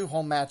League with 2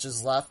 home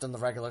matches left in the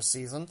regular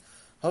season,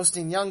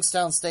 hosting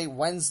Youngstown State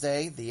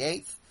Wednesday, the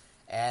 8th,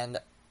 and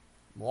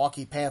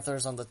Milwaukee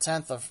Panthers on the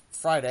 10th of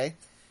Friday.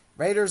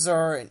 Raiders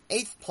are in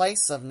 8th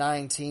place of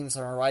 9 teams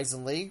in the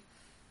Horizon League,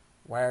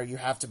 where you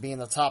have to be in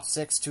the top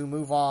 6 to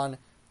move on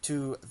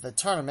to the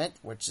tournament,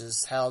 which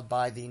is held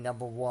by the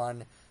number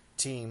 1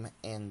 team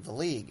in the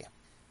league.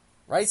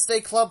 Wright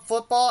State Club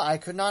football, I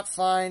could not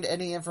find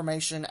any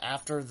information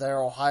after their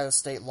Ohio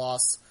State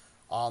loss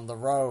on the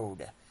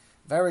road.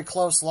 Very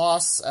close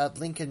loss at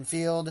Lincoln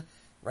Field.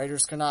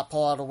 Raiders could not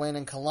pull out a win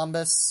in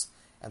Columbus,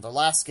 and their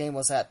last game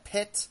was at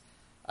Pitt.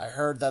 I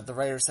heard that the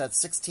Raiders had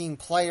 16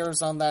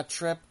 players on that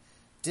trip.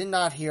 Did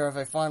not hear of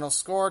a final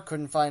score.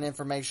 Couldn't find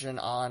information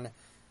on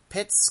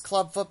Pitt's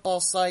club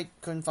football site.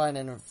 Couldn't find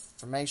any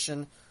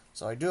information.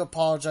 So I do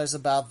apologize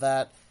about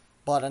that.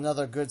 But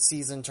another good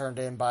season turned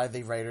in by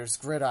the Raiders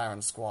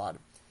Gridiron squad.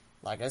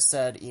 Like I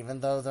said,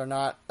 even though they're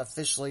not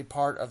officially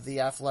part of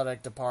the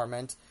athletic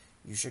department,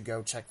 you should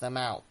go check them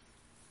out.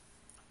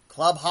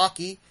 Club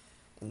hockey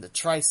in the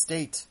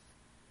Tri-State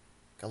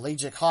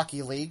Collegiate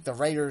Hockey League. The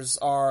Raiders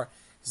are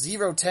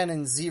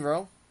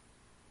 0-10-0,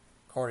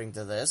 according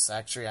to this.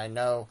 Actually, I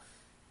know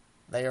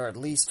they are at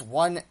least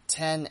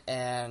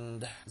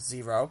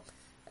 1-10-0,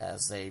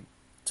 as they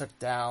took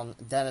down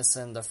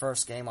Denison the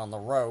first game on the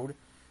road.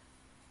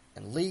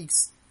 In league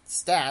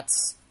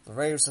stats, the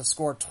Raiders have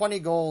scored 20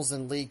 goals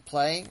in league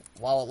play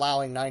while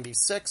allowing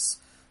 96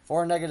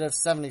 for a negative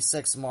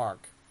 76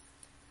 mark.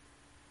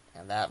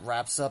 And that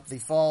wraps up the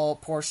fall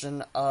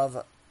portion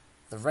of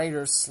the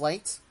Raiders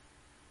slate.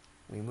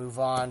 We move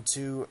on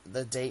to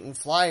the Dayton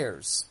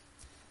Flyers.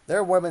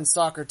 Their women's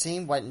soccer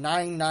team went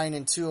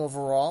 9-9-2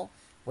 overall,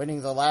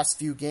 winning the last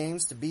few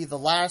games to be the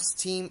last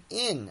team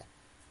in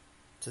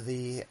to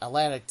the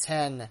Atlantic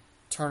 10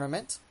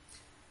 tournament.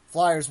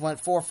 Flyers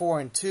went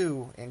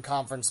 4-4-2 in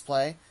conference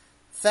play,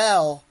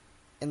 fell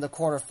in the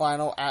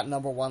quarterfinal at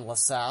number 1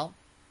 LaSalle.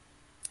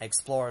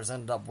 Explorers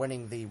ended up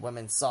winning the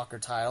women's soccer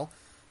title.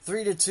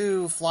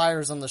 3-2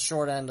 Flyers on the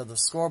short end of the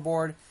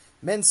scoreboard.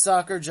 Men's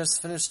soccer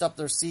just finished up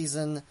their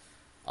season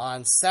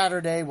on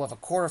Saturday with a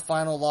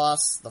quarterfinal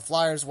loss. The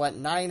Flyers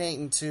went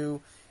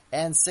 9-8-2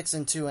 and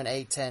 6-2 in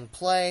A-10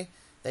 play.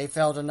 They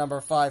fell to number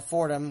 5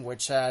 Fordham,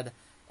 which had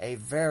a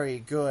very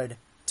good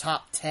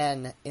top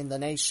 10 in the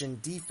nation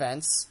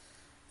defense.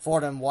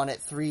 Fordham won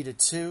it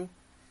 3-2.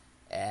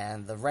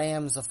 And the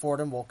Rams of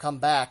Fordham will come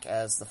back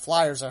as the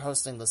Flyers are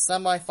hosting the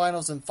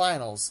semifinals and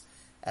finals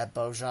at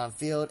Beaujean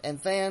Field.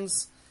 And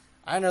fans,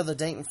 I know the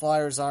Dayton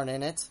Flyers aren't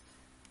in it,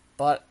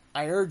 but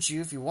I urge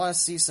you, if you want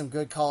to see some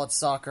good college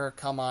soccer,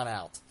 come on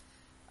out.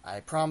 I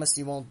promise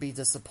you won't be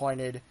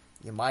disappointed.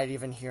 You might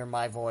even hear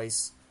my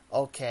voice.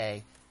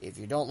 Okay, if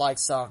you don't like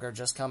soccer,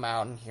 just come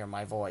out and hear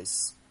my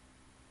voice.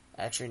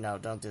 Actually, no,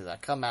 don't do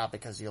that. Come out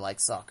because you like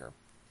soccer.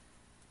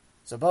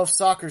 So both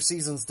soccer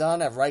seasons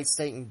done at Wright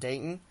State and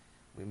Dayton.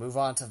 We move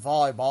on to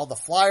volleyball. The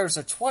Flyers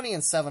are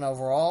 20-7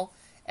 overall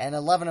and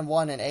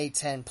 11-1 in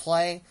A-10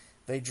 play.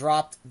 They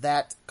dropped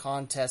that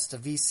contest to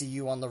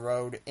VCU on the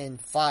road in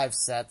 5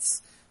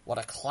 sets. What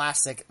a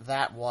classic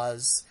that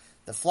was.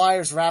 The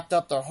Flyers wrapped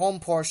up their home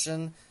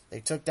portion. They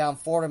took down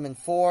Fordham in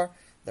 4.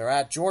 They're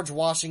at George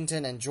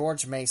Washington and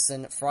George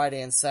Mason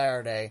Friday and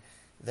Saturday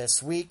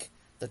this week.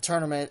 The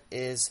tournament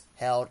is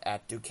held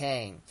at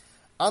Duquesne.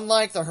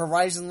 Unlike the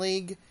Horizon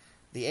League,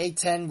 the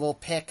A-10 will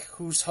pick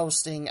who's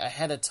hosting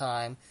ahead of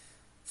time.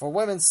 For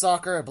women's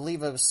soccer, I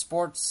believe it was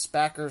Sports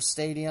Backer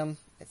Stadium.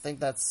 I think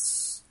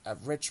that's at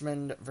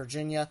Richmond,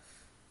 Virginia.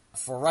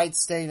 For Wright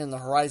State in the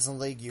Horizon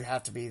League, you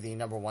have to be the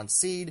number 1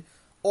 seed,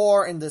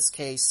 or in this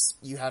case,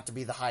 you have to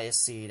be the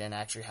highest seed and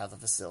actually have the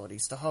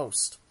facilities to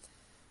host.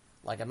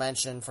 Like I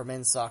mentioned, for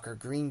men's soccer,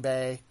 Green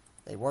Bay,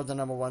 they were the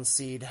number 1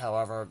 seed,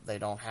 however, they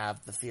don't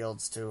have the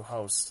fields to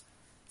host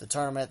the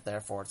tournament,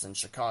 therefore it's in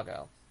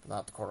Chicago, but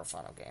not the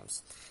quarterfinal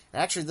games.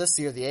 And actually this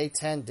year, the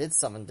A-10 did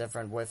something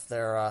different with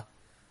their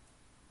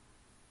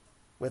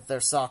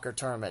soccer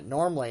tournament.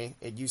 Normally,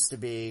 it used to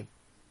be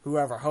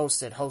whoever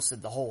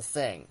hosted the whole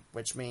thing,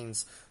 which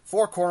means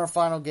 4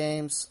 quarterfinal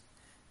games,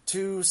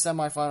 2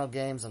 semifinal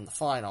games, and the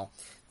final.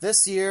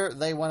 This year,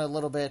 they went a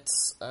little bit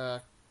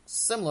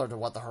similar to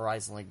what the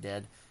Horizon League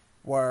did,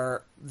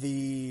 where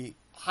the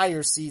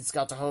higher seeds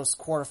got to host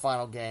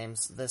quarterfinal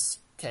games. This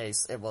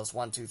case, it was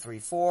 1, 2, 3,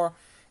 4,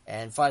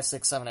 and 5,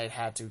 6, 7, 8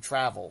 had to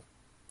travel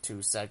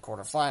to said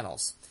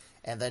quarterfinals.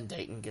 And then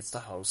Dayton gets to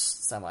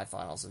host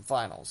semifinals and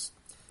finals.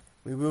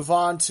 We move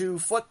on to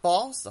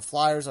football. The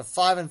Flyers are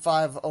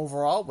 5-5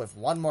 overall with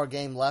 1 more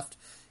game left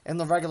in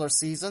the regular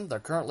season. They're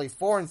currently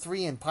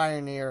 4-3 in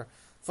Pioneer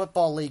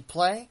Football League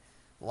play.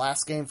 The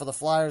last game for the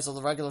Flyers of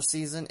the regular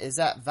season is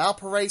at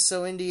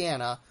Valparaiso,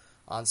 Indiana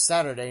on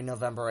Saturday,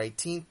 November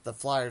 18th. The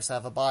Flyers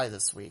have a bye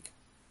this week.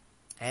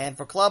 And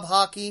for club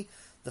hockey,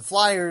 the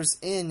Flyers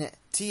in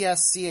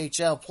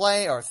TSCHL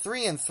play are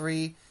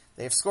 3-3.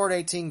 They've scored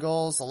 18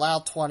 goals,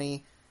 allowed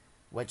 20,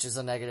 which is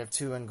a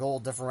 -2 in goal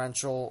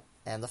differential.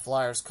 And the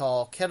Flyers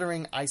call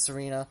Kettering Ice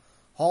Arena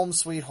home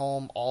sweet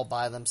home all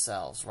by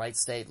themselves. Wright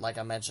State, like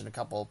I mentioned a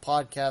couple of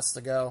podcasts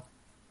ago,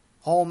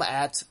 home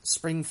at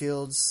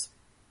Springfield's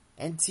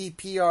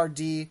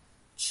NTPRD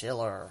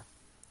Chiller.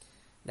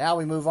 Now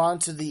we move on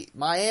to the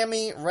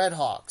Miami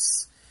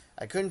Redhawks.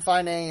 I couldn't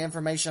find any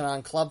information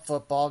on club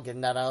football,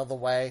 getting that out of the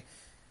way.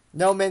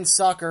 No men's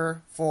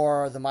soccer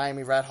for the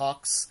Miami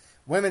Redhawks.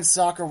 Women's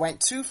soccer went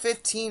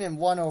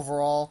 2-15-1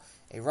 overall,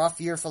 a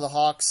rough year for the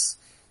Hawks.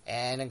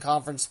 And in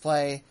conference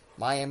play,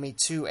 Miami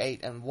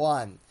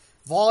 2-8-1.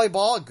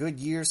 Volleyball, a good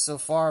year so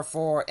far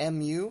for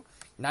MU,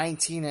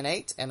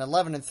 19-8 and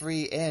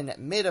 11-3 in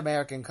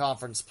Mid-American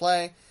Conference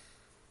play.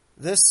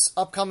 This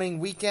upcoming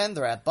weekend,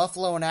 they're at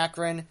Buffalo and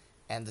Akron,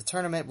 and the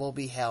tournament will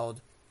be held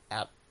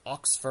at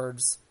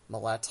Oxford's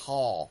Millett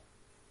Hall,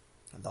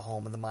 the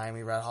home of the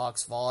Miami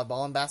Redhawks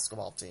volleyball and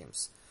basketball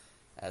teams.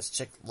 As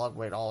Chick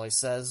Ludwig always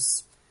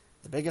says,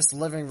 the biggest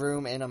living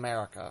room in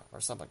America, or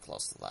something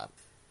close to that.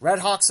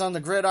 Redhawks on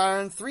the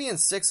gridiron,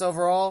 3-6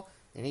 overall.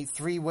 They need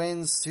 3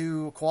 wins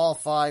to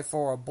qualify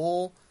for a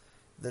bowl.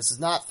 This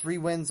is not 3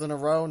 wins in a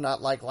row, not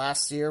like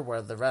last year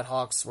where the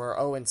Redhawks were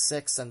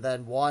 0-6 and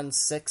then won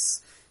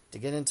 6 to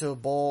get into a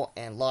bowl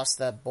and lost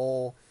that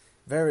bowl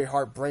very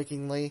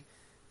heartbreakingly.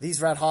 These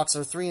Redhawks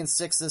are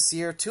 3-6 this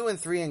year,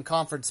 2-3 in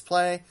conference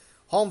play.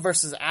 Home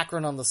versus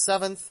Akron on the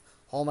 7th,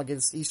 home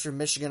against Eastern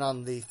Michigan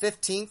on the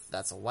 15th,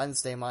 that's a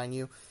Wednesday, mind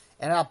you,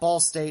 and at Ball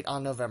State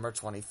on November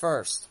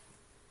 21st.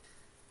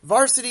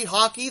 Varsity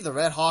hockey, the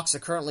Red Hawks are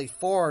currently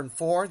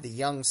 4-4, the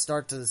young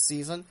start to the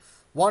season,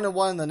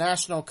 1-1 in the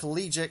National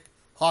Collegiate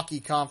Hockey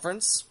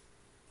Conference.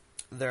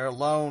 Their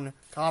lone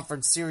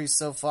conference series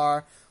so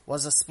far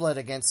was a split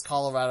against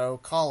Colorado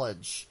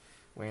College,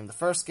 winning the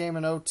first game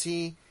in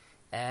OT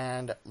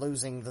and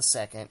losing the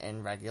second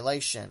in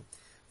regulation.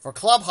 For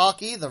club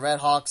hockey, the Red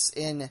Hawks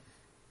in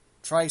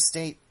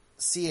Tri-State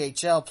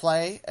CHL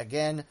play,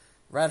 again,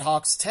 Red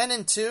Hawks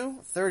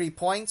 10-2, 30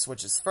 points,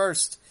 which is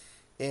first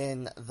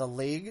in the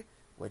league,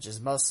 which is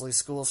mostly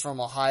schools from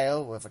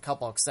Ohio, with a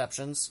couple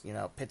exceptions,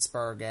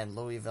 Pittsburgh and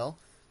Louisville,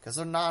 because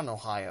they're not in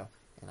Ohio,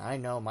 and I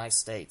know my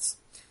states.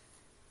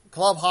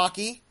 Club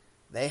hockey,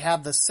 they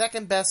have the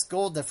second best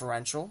goal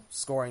differential,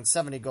 scoring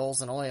 70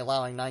 goals and only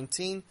allowing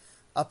 19,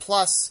 a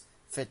plus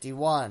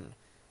 51.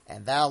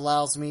 And that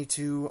allows me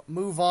to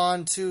move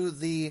on to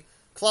the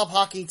club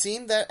hockey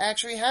team that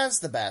actually has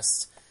the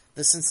best,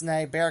 the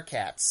Cincinnati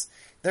Bearcats.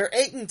 They're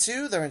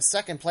 8-2, they're in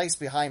second place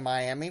behind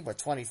Miami with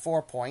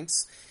 24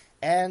 points,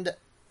 and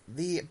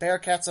the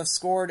Bearcats have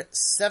scored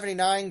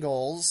 79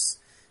 goals,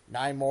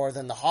 9 more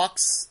than the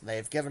Hawks.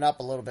 They've given up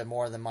a little bit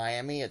more than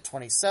Miami at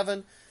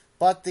 27,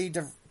 but the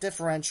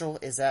differential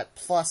is at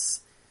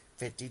plus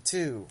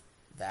 52.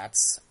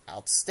 That's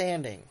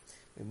outstanding.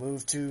 We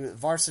move to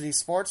varsity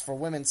sports for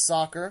women's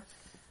soccer.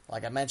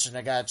 Like I mentioned,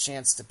 I got a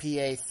chance to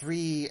PA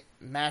 3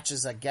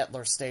 matches at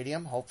Gettler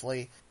Stadium.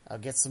 Hopefully, I'll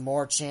get some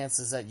more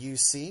chances at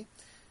UC.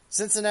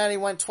 Cincinnati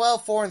went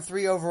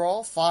 12-4-3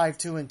 overall,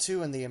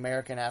 5-2-2 in the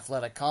American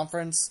Athletic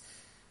Conference.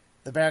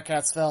 The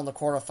Bearcats fell in the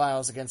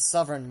quarterfinals against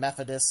Southern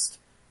Methodist,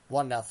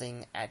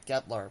 1-0 at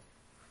Gettler.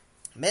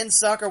 Men's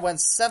soccer went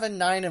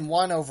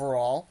 7-9-1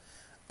 overall,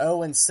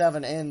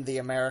 0-7 in the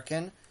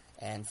American,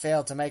 and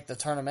failed to make the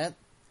tournament,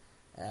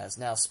 as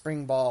now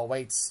spring ball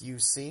awaits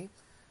UC.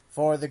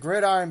 For the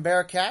Gridiron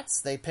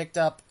Bearcats, they picked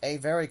up a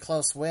very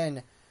close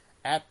win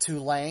at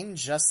Tulane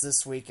just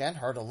this weekend.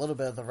 Heard a little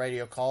bit of the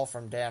radio call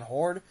from Dan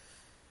Horde.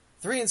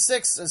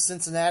 3-6 is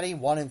Cincinnati,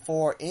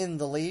 1-4 in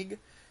the league.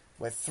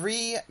 With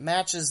 3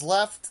 matches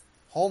left,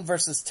 home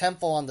versus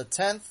Temple on the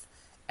 10th,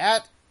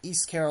 at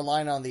East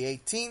Carolina on the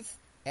 18th,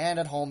 and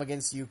at home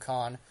against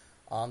UConn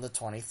on the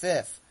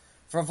 25th.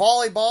 For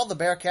volleyball, the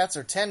Bearcats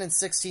are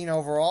 10-16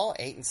 overall,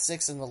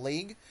 8-6 in the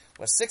league,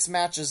 with 6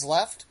 matches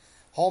left.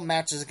 Home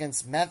matches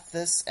against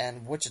Memphis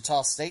and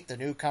Wichita State, the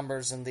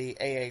newcomers in the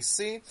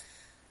AAC.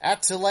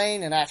 At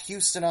Tulane and at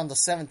Houston on the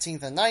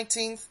 17th and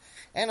 19th.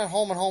 And a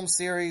home-and-home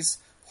series,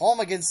 home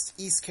against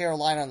East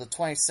Carolina on the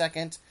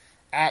 22nd,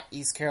 at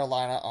East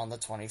Carolina on the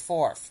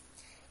 24th.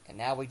 And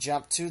now we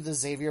jump to the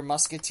Xavier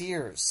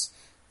Musketeers,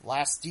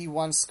 last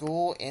D1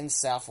 school in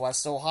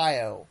Southwest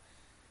Ohio.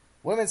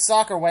 Women's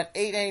soccer went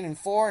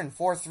 8-4 and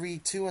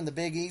 4-3-2 in the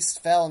Big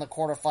East, fell in the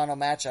quarterfinal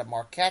match at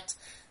Marquette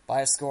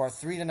by a score of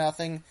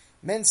 3-0.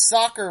 Men's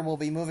soccer will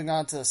be moving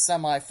on to the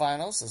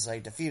semifinals as they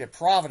defeated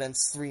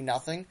Providence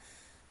 3-0.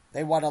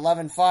 They won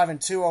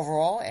 11-5-2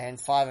 overall and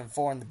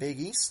 5-4 in the Big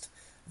East.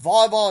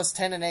 Volleyball is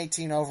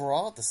 10-18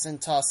 overall at the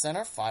Cintas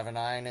Center,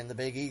 5-9 in the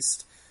Big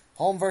East.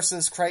 Home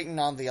versus Creighton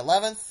on the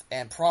 11th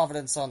and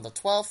Providence on the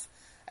 12th.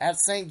 At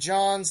St.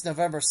 John's,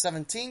 November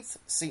 17th,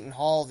 Seton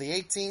Hall the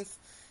 18th,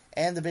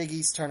 and the Big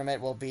East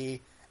tournament will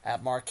be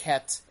at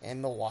Marquette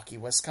in Milwaukee,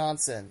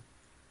 Wisconsin.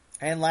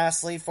 And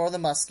lastly, for the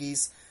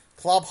Muskies,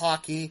 club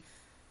hockey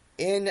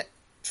in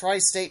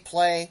tri-state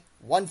play,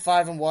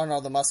 1-5-1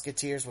 are the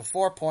Musketeers with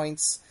 4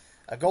 points,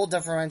 a goal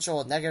differential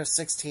of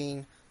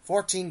 -16,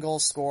 14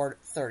 goals scored,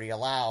 30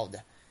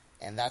 allowed.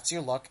 And that's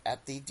your look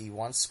at the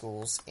D1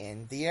 schools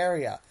in the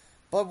area.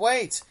 But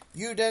wait,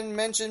 you didn't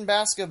mention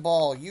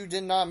basketball. You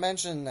did not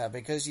mention that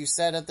because you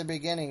said at the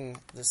beginning,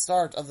 the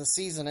start of the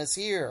season is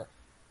here.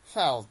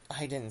 Well,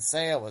 I didn't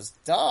say it was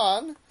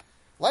done.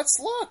 Let's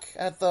look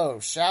at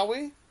those, shall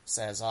we?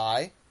 Says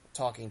I,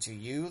 talking to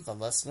you, the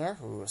listener,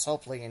 who is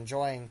hopefully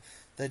enjoying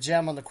the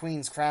Gem on the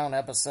Queen's Crown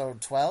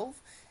episode 12.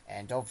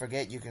 And don't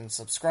forget you can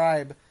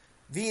subscribe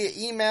via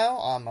email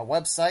on my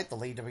website,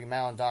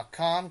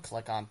 theleewmountain.com.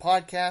 Click on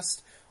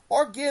podcast,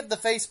 or give the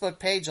Facebook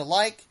page a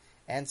like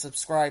and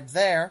subscribe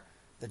there.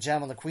 The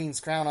Gem on the Queen's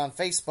Crown on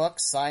Facebook.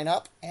 Sign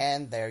up,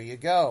 and there you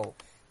go.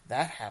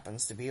 That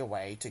happens to be a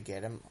way to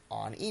get him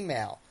on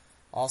email.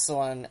 Also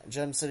on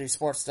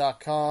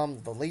gemcitysports.com,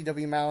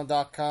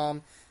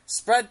 theleewmountain.com,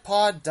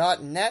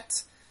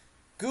 spreadpod.net,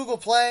 Google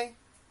Play,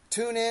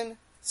 TuneIn,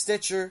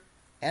 Stitcher,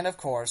 and of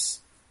course,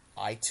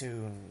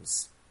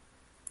 iTunes.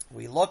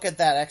 We look at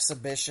that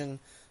exhibition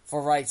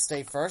for Wright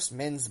State first.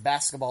 Men's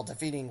basketball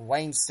defeating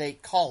Wayne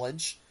State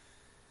College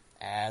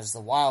as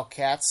the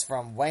Wildcats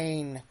from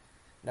Wayne,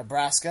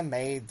 Nebraska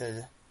made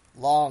the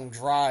long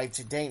drive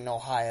to Dayton,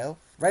 Ohio.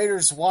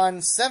 Raiders won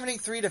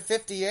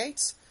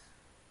 73-58.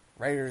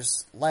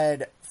 Raiders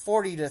led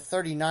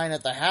 40-39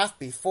 at the half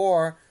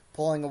before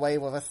pulling away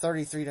with a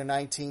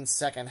 33-19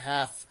 second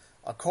half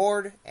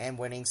accord and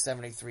winning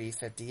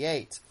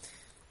 73-58.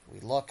 We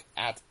look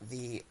at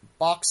the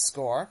box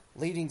score.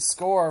 Leading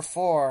scorer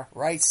for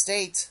Wright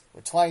State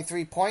with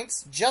 23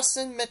 points,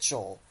 Justin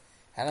Mitchell.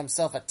 Had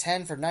himself a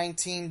 10 for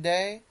 19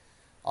 day.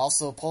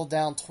 Also pulled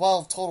down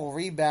 12 total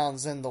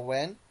rebounds in the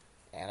win.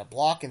 And a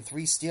block and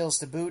 3 steals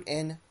to boot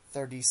in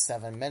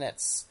 37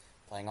 minutes.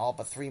 Playing all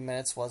but 3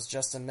 minutes was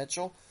Justin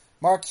Mitchell.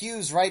 Mark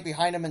Hughes right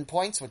behind him in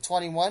points with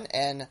 21.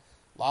 And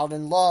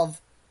Loudon Love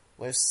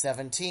with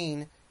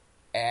 17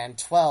 and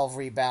 12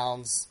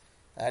 rebounds.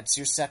 That's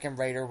your second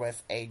Raider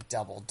with a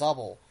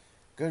double-double.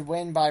 Good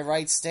win by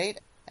Wright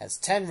State, as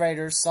 10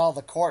 Raiders saw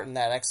the court in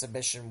that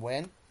exhibition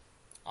win.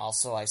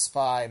 Also, I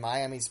spy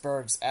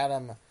Miamisburg's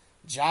Adam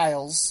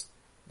Giles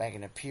make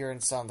an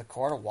appearance on the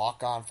court, a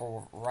walk-on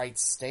for Wright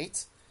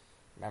State.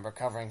 Remember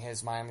covering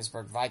his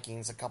Miamisburg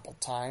Vikings a couple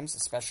times,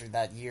 especially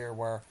that year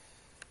where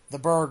the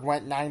Berg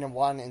went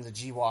 9-1 in the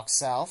GWalk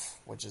South,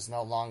 which is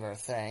no longer a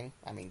thing.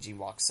 I mean,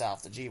 GWalk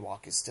South, the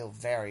GWalk is still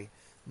very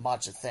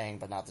much a thing,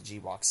 but not the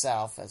GWalk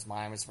South, as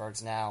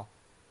Miamisburg's now.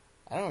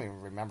 I don't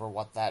even remember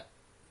what that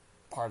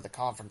part of the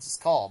conference is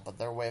called, but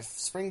they're with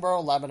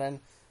Springboro, Lebanon,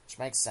 which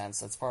makes sense.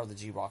 That's part of the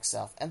GWalk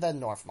South, and then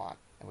Northmont.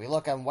 And we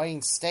look on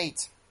Wayne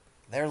State.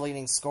 Their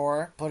leading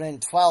scorer put in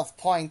 12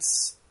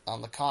 points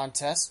on the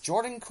contest,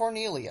 Jordan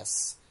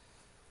Cornelius.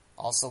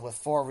 Also with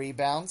 4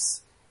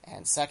 rebounds,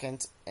 and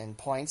second in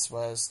points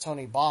was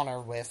Tony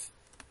Bonner with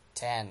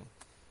 10.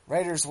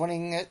 Raiders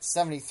winning it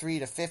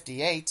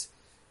 73-58.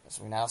 As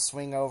we now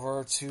swing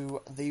over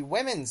to the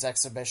women's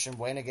exhibition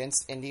win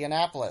against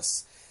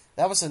Indianapolis.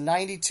 That was a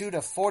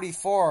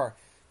 92-44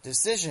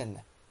 decision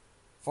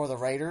for the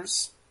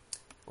Raiders,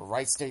 where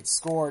Wright State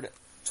scored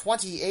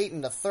 28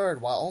 in the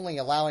third while only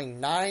allowing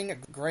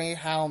 9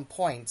 Greyhound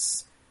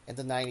points in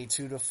the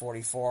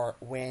 92-44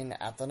 win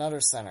at the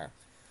Nutter Center.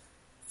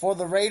 For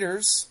the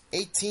Raiders,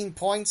 18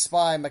 points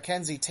by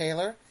Mackenzie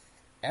Taylor,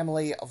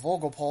 Emily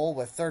Vogelpohl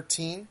with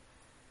 13,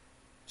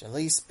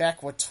 Jaleese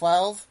Beck with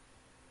 12,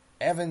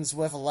 Evans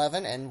with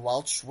 11, and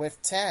Welch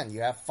with 10. You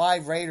have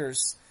 5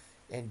 Raiders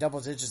in double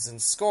digits in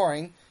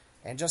scoring,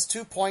 and just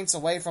 2 points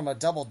away from a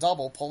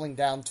double-double, pulling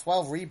down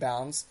 12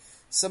 rebounds,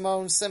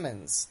 Simone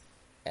Simmons.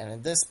 And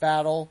in this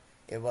battle,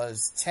 it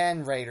was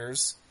 10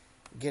 Raiders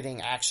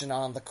getting action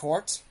on the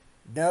court.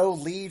 No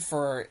lead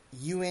for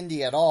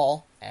UIndy at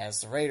all,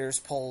 as the Raiders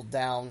pulled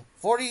down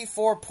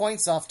 44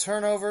 points off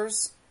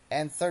turnovers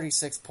and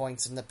 36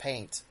 points in the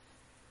paint.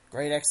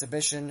 Great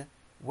exhibition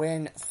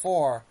win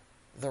for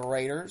the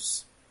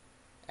Raiders.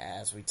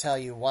 As we tell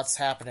you what's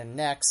happening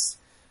next.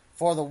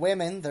 For the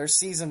women, their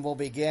season will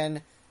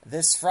begin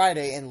this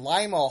Friday in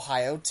Lima,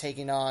 Ohio,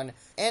 taking on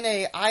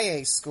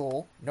NAIA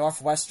School,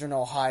 Northwestern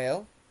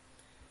Ohio.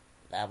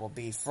 That will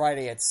be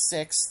Friday at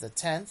 6, the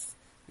 10th,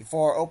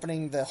 before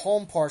opening the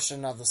home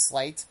portion of the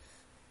slate,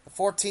 the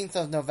 14th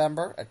of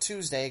November, a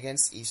Tuesday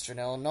against Eastern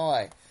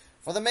Illinois.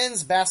 For the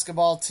men's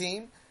basketball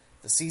team,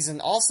 the season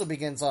also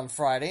begins on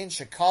Friday in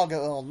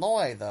Chicago,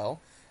 Illinois, though,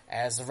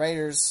 as the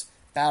Raiders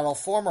battle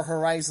former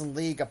Horizon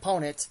League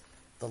opponent,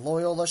 the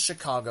Loyola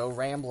Chicago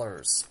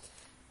Ramblers.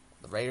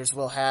 The Raiders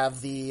will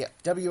have the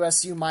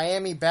WSU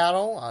Miami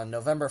battle on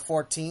November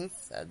 14th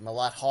at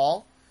Millett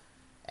Hall.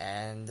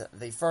 And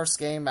the first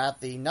game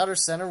at the Nutter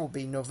Center will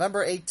be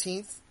November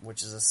 18th,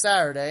 which is a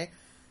Saturday.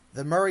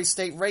 The Murray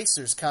State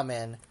Racers come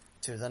in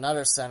to the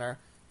Nutter Center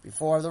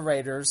before the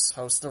Raiders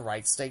host the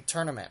Wright State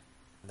Tournament.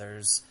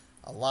 There's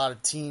a lot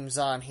of teams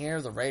on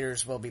here. The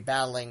Raiders will be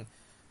battling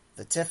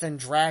the Tiffin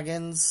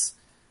Dragons,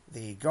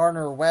 the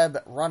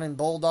Gardner-Webb Runnin'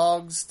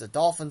 Bulldogs, the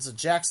Dolphins of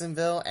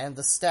Jacksonville, and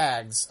the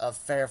Stags of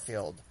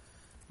Fairfield.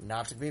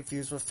 Not to be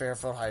confused with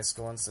Fairfield High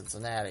School in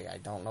Cincinnati. I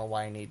don't know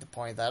why I need to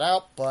point that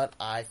out, but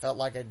I felt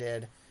like I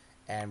did,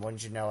 and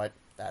wouldn't you know it,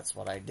 that's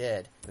what I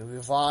did. We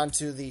move on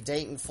to the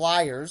Dayton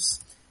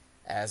Flyers,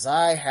 as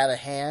I had a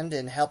hand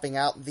in helping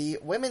out the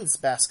women's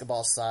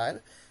basketball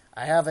side.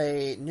 I have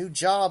a new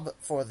job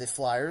for the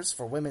Flyers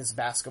for women's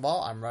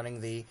basketball. I'm running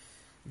the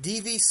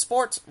DV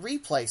Sport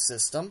Replay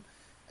system,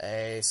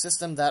 a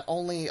system that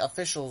only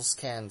officials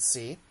can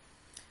see.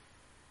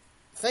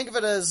 Think of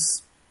it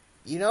as,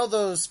 you know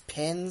those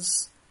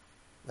pins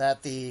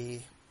that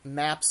the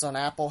maps on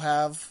Apple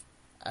have?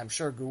 I'm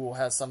sure Google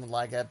has something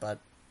like it, but,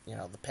 you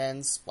know, the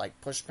pins, like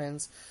push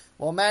pins.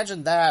 Well,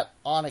 imagine that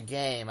on a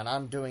game, and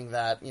I'm doing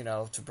that, you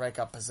know, to break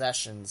up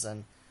possessions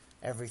and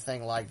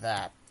everything like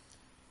that.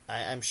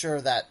 I'm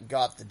sure that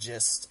got the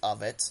gist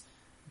of it,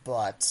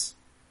 but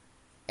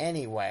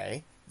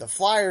anyway, the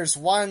Flyers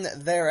won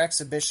their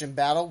exhibition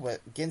battle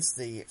against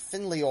the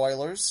Findlay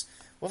Oilers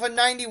with a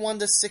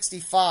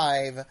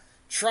 91-65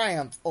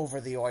 triumph over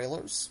the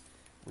Oilers.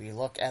 We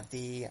look at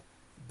the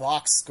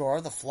box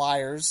score. The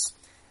Flyers,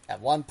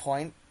 at one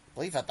point, I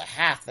believe at the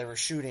half, they were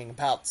shooting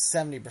about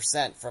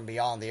 70% from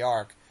beyond the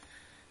arc.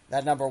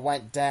 That number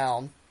went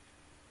down,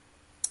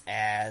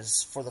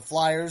 as for the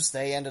Flyers,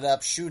 they ended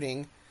up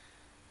shooting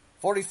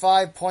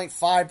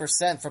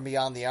 45.5% from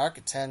beyond the arc,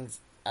 at 10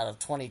 out of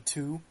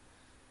 22.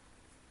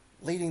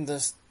 Leading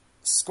the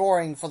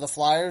scoring for the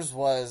Flyers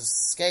was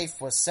Scaife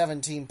with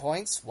 17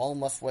 points,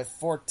 Wilmoth with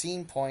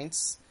 14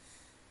 points,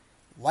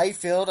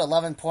 Layfield,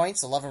 11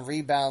 points, 11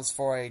 rebounds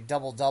for a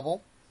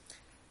double-double.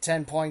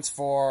 10 points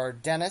for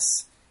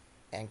Dennis.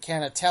 And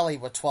Canatelli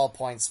with 12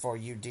 points for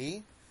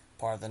UD.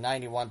 Part of the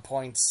 91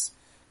 points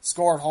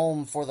scored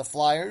home for the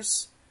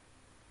Flyers,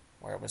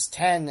 where it was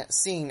 10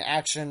 scene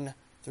action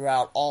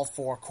throughout all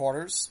 4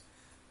 quarters.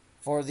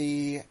 For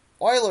the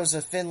Oilers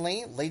of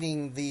Findlay,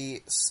 leading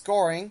the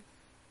scoring,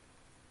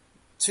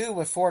 2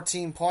 with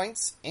 14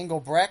 points,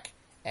 Engelbrecht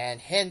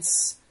and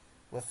Hintz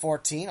with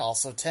 14,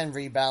 also 10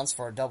 rebounds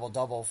for a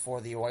double-double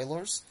for the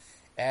Oilers.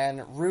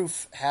 And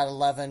Roof had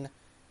 11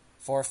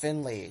 for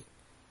Findlay.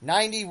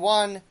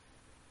 91-65,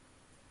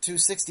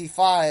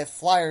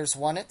 Flyers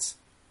won it.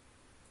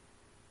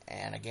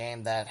 And a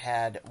game that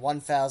had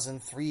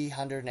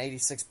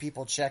 1,386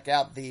 people check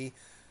out the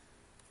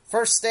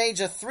first stage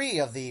of 3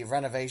 of the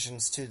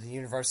renovations to the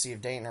University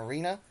of Dayton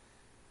Arena.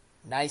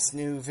 Nice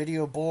new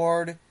video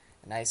board,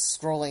 a nice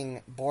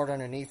scrolling board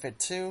underneath it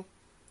too.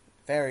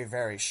 Very,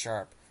 very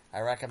sharp.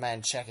 I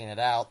recommend checking it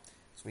out.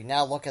 So we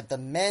now look at the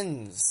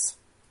men's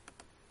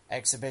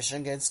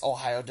exhibition against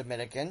Ohio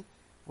Dominican,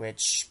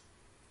 which,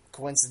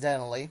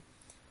 coincidentally,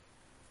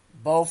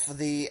 both of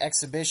the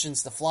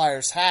exhibitions the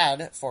Flyers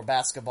had for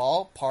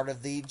basketball, part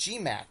of the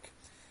GMAC.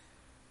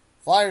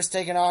 Flyers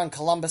taking on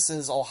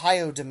Columbus's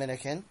Ohio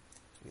Dominican.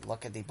 We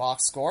look at the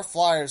box score.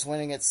 Flyers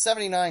winning at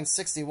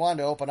 79-61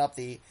 to open up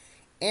the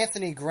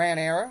Anthony Grant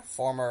era,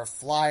 former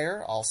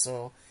Flyer,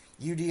 also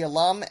UD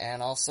alum,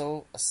 and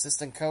also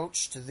assistant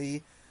coach to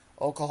the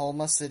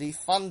Oklahoma City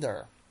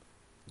Thunder.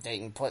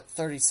 Dayton put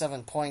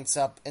 37 points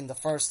up in the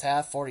first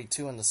half,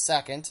 42 in the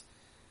second.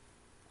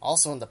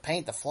 Also in the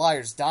paint, the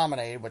Flyers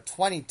dominated with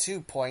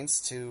 22 points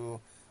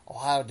to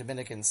Ohio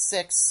Dominican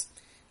 6,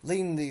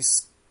 leading the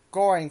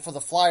scoring for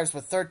the Flyers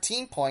with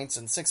 13 points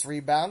and 6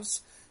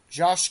 rebounds.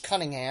 Josh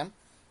Cunningham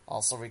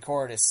also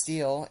recorded a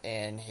steal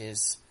in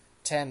his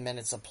 10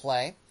 minutes of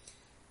play.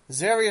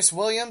 Zarius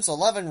Williams,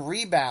 11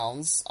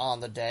 rebounds on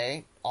the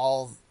day,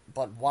 all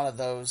but one of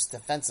those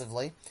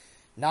defensively.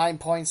 9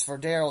 points for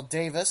Daryl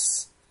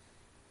Davis.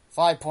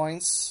 5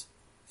 points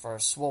for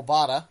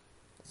Swoboda.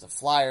 The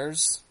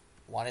Flyers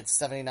won it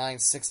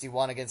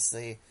 79-61 against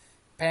the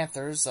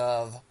Panthers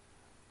of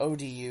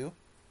ODU.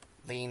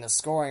 Leading the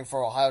scoring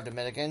for Ohio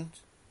Dominican,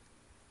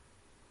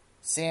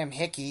 Sam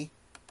Hickey,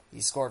 he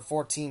scored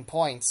 14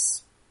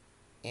 points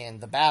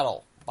in the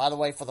battle. By the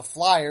way, for the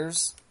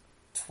Flyers,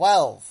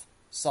 12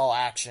 saw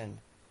action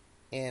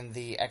in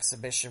the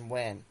exhibition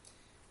win.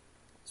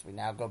 So we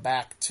now go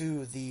back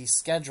to the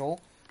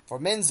schedule. For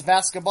men's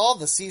basketball,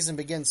 the season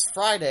begins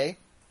Friday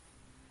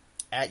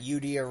at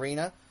UD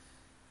Arena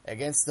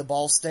against the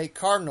Ball State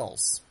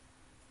Cardinals.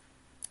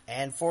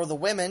 And for the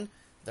women,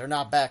 they're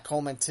not back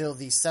home until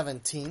the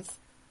 17th.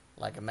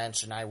 Like I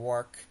mentioned, I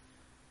work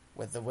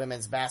with the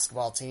women's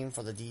basketball team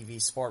for the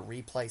DV Sport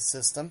Replay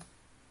system.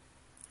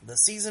 The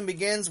season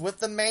begins with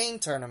the Maine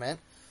tournament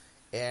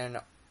in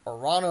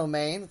Orano,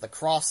 Maine, the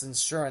Cross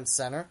Insurance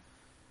Center,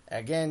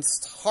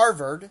 against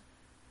Harvard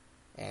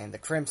and the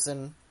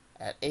Crimson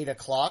at 8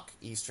 o'clock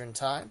Eastern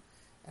Time.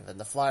 And then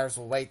the Flyers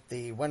will wait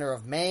the winner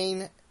of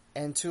Maine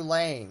and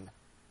Tulane.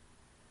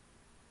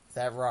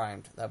 That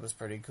rhymed. That was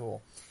pretty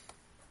cool.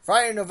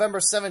 Friday,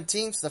 November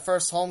 17th, the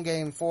first home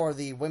game for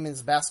the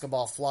women's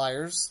basketball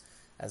Flyers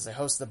as they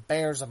host the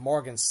Bears of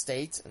Morgan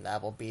State, and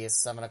that will be a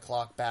 7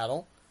 o'clock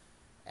battle.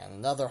 And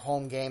another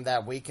home game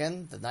that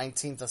weekend, the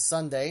 19th of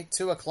Sunday,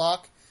 2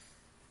 o'clock,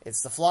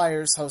 it's the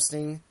Flyers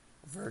hosting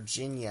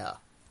Virginia.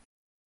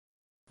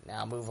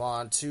 Now move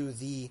on to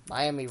the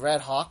Miami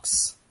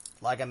Redhawks.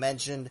 Like I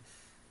mentioned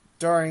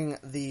during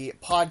the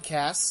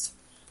podcast,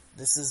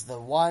 this is the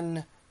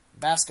one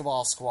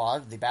basketball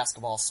squad, the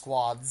basketball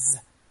squads,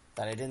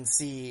 that I didn't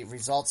see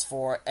results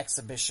for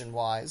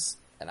exhibition-wise.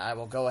 And I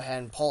will go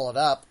ahead and pull it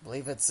up. I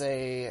believe it's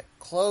a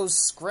closed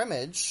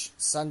scrimmage,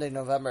 Sunday,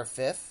 November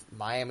 5th.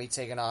 Miami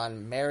taking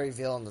on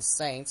Maryville and the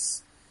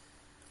Saints.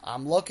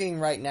 I'm looking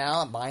right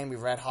now at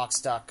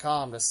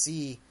MiamiRedHawks.com to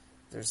see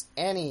if there's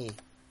anything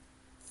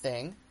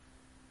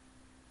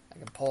I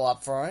can pull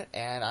up for it,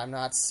 and I'm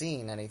not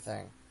seeing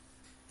anything.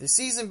 The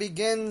season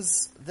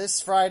begins this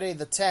Friday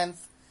the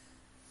 10th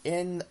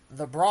in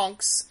the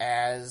Bronx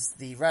as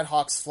the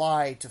Redhawks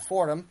fly to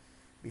Fordham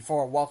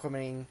before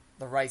welcoming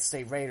the Wright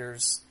State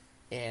Raiders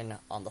in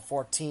on the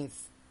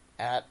 14th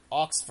at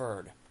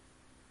Oxford.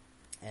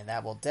 And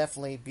that will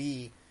definitely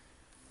be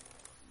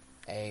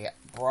a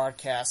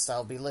broadcast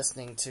I'll be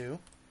listening to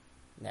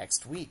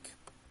next week.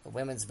 The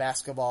women's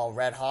basketball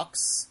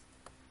Redhawks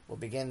will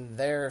begin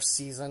their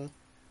season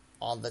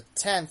on the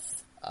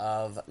 10th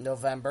of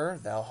November.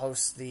 They'll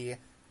host the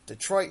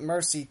Detroit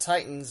Mercy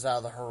Titans out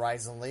of the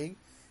Horizon League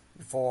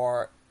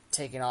before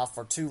taking off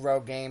for 2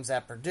 road games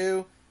at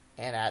Purdue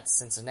and at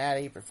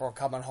Cincinnati before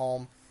coming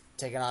home,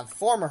 taking on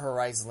former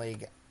Horizon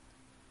League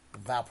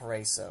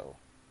Valparaiso.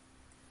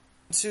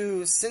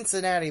 To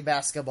Cincinnati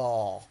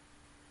basketball.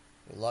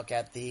 We look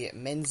at the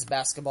men's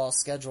basketball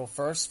schedule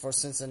first for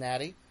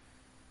Cincinnati.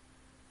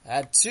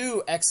 Had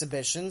 2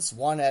 exhibitions,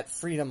 one at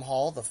Freedom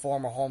Hall, the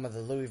former home of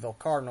the Louisville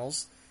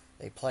Cardinals.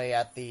 They play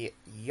at the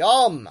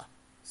Yum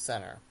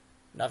Center.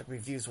 not to be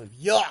confused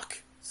with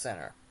Yuck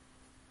Center.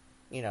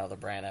 You know, the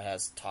brand that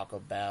has Taco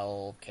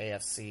Bell,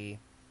 KFC,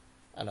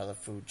 another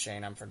food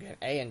chain I'm forgetting,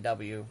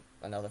 A&W,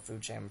 another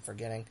food chain I'm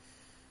forgetting.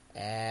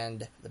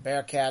 And the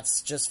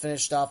Bearcats just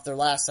finished off their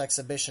last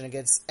exhibition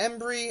against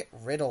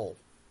Embry-Riddle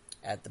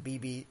at the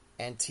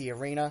BB&T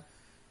Arena.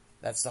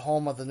 That's the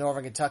home of the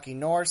Northern Kentucky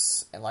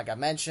Norse, and like I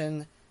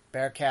mentioned,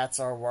 Bearcats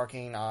are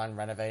working on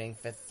renovating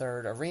Fifth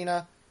Third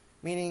Arena,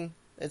 meaning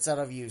it's out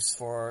of use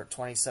for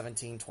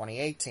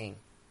 2017-2018.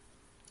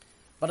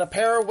 But a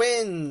pair of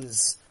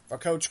wins for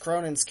Coach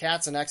Cronin's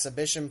Cats in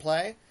exhibition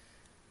play,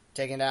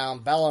 taking down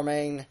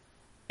Bellarmine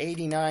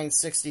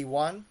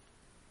 89-61,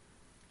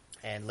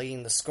 and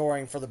leading the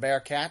scoring for the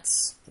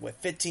Bearcats with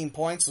 15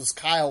 points was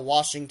Kyle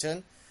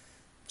Washington.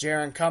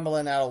 Jaron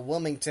Cumberland out of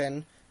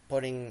Wilmington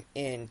putting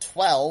in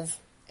 12,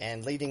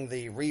 and leading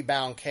the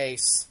rebound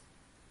case,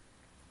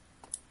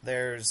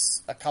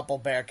 there's a couple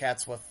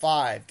Bearcats with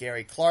 5.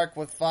 Gary Clark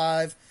with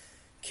 5,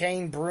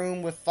 Kane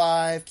Broom with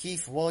 5,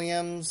 Keith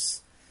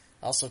Williams,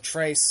 also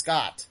Trey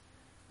Scott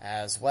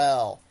as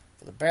well.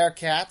 For the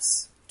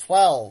Bearcats,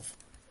 12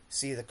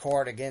 see the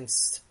court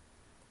against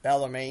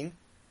Bellarmine,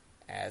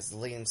 as the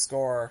leading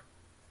scorer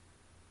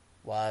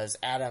was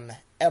Adam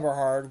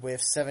Eberhard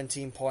with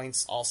 17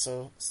 points,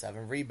 also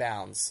 7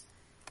 rebounds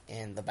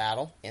in the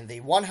battle. In the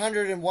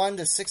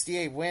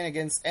 101-68 win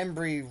against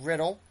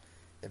Embry-Riddle,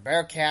 the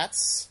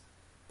Bearcats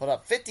put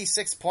up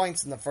 56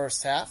 points in the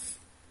first half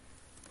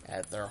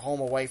at their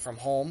home away from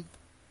home,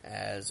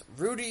 as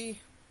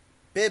Rudy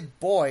Bib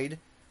Boyd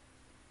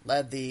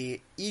led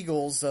the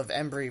Eagles of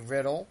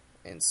Embry-Riddle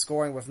in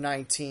scoring with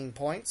 19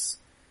 points.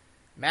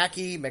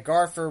 Mackie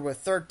MacArthur with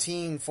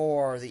 13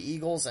 for the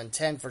Eagles and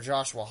 10 for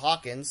Joshua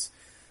Hawkins.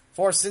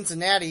 For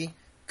Cincinnati,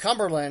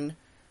 Cumberland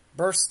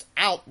burst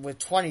out with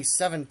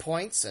 27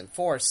 points and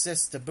 4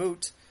 assists to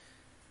boot.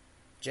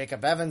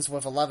 Jacob Evans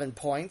with 11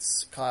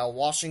 points, Kyle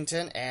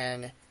Washington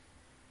and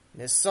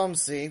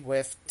Nisomsi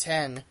with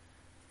 10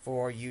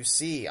 for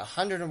UC.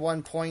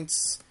 101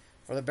 points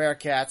for the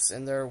Bearcats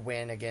in their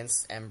win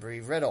against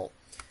Embry-Riddle.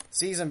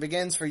 Season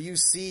begins for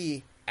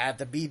UC at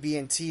the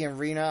BB&T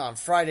Arena on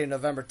Friday,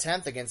 November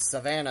 10th against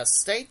Savannah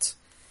State,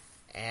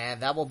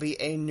 and that will be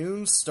a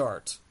noon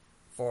start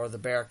for the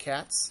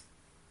Bearcats.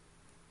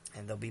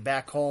 And they'll be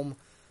back home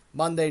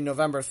Monday,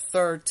 November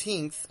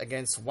 13th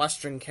against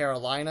Western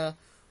Carolina,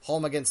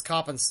 home against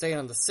Coppin State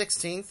on the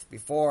 16th,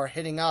 before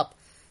hitting up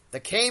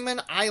the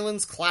Cayman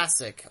Islands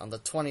Classic on the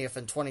 20th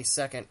and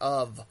 22nd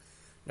of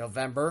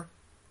November,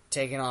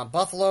 taking on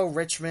Buffalo,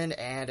 Richmond,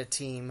 and a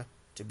team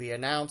to be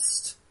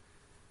announced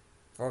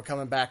for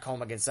coming back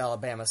home against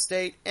Alabama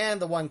State.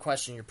 And the one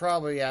question you're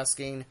probably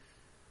asking,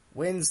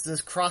 when's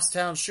this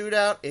crosstown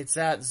shootout? It's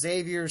at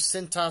Xavier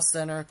Cintas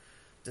Center,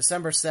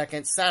 December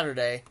 2nd,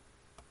 Saturday,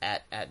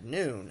 at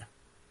noon.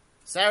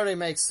 Saturday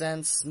makes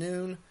sense,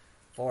 noon,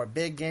 for a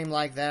big game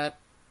like that.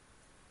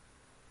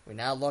 We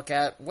now look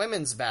at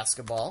women's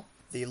basketball.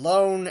 The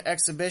lone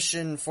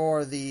exhibition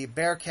for the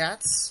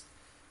Bearcats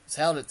is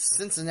held at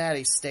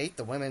Cincinnati State,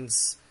 the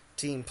women's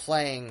team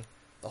playing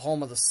the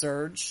home of the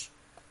Surge.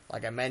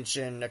 Like I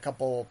mentioned a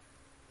couple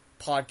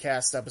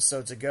podcast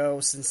episodes ago,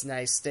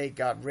 Cincinnati State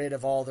got rid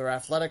of all their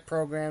athletic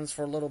programs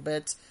for a little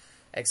bit,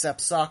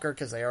 except soccer,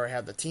 because they already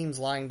had the teams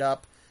lined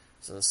up.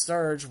 So the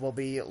Surge will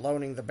be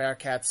loaning the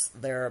Bearcats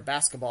their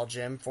basketball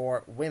gym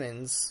for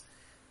women's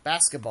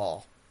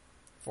basketball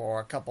for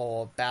a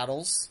couple of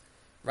battles.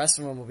 The rest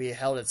of them will be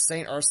held at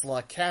St. Ursula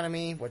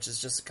Academy, which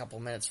is just a couple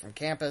minutes from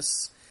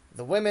campus.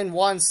 The women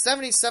won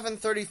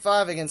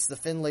 77-35 against the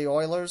Findlay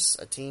Oilers,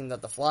 a team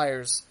that the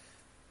Flyers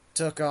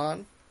took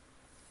on.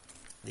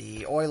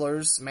 The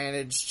Oilers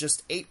managed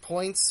just 8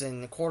 points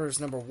in quarters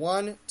number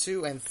 1,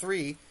 2, and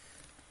 3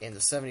 in the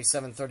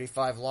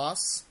 77-35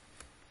 loss.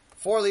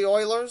 For the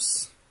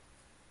Oilers,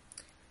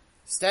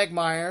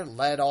 Stegmeyer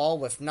led all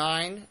with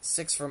 9,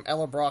 6 from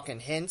Ellerbrock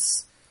and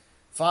Hintz,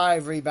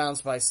 5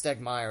 rebounds by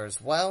Stegmeyer as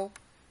well.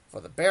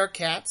 For the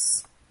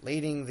Bearcats,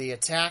 leading the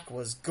attack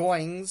was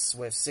Goings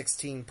with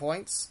 16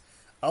 points.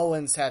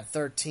 Owens had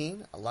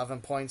 13,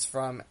 11 points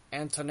from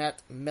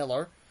Antoinette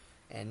Miller,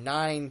 and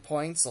 9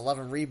 points,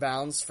 11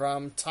 rebounds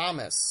from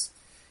Thomas,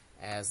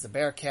 as the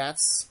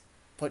Bearcats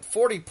put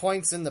 40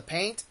 points in the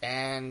paint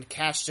and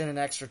cashed in an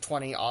extra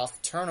 20 off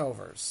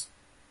turnovers.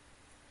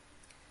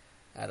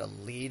 Had a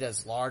lead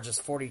as large as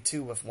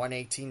 42 with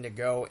 1:18 to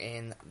go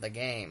in the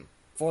game.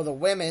 For the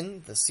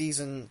women, the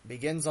season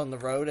begins on the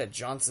road at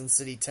Johnson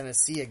City,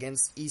 Tennessee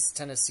against East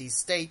Tennessee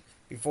State,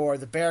 before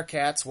the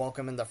Bearcats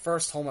welcome in the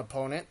first home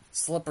opponent,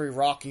 Slippery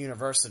Rock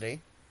University.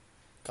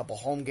 A couple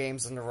home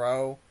games in a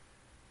row.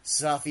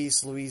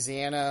 Southeast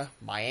Louisiana,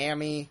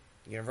 Miami,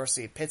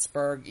 University of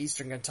Pittsburgh,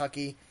 Eastern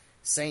Kentucky,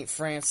 St.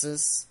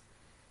 Francis,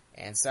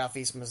 and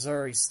Southeast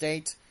Missouri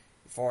State,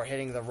 before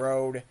hitting the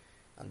road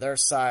on their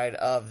side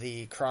of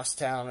the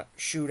crosstown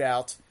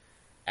shootout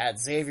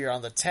at Xavier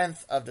on the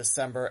 10th of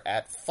December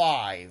at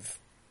 5.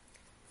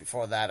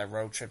 Before that, a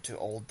road trip to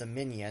Old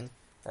Dominion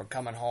for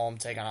coming home,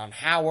 taking on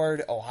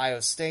Howard, Ohio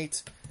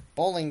State,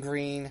 Bowling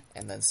Green,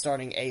 and then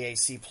starting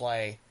AAC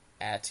play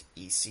at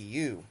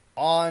ECU.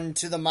 on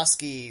to the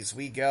Muskies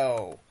we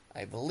go.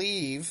 I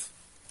believe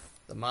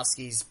the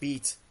Muskies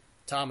beat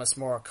Thomas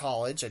More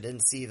College. I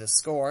didn't see the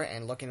score,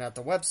 and looking at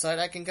the website,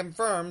 I can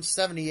confirm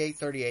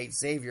 78-38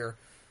 Xavier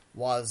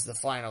was the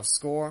final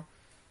score.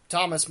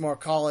 Thomas More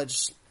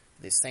College,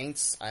 the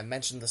Saints. I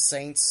mentioned the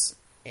Saints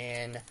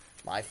in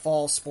my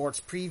fall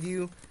sports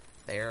preview.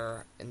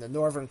 They're in the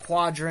northern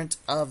quadrant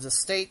of the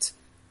state.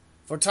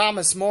 For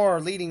Thomas More,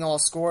 leading all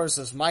scorers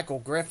is Michael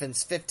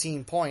Griffin's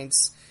 15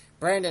 points.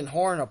 Brandon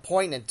Horn, a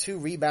point and 2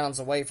 rebounds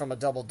away from a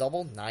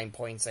double-double, 9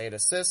 points, 8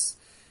 assists.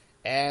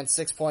 And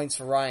 6 points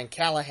for Ryan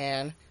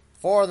Callahan.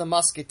 For the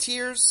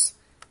Musketeers,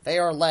 they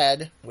are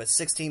led with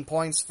 16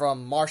 points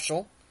from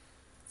Marshall,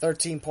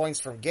 13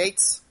 points from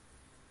Gates,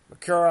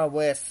 Makura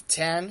with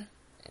 10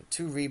 and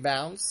 2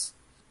 rebounds.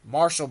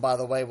 Marshall, by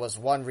the way, was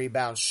 1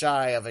 rebound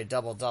shy of a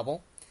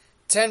double-double.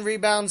 10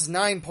 rebounds,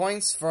 9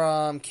 points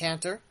from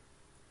Cantor.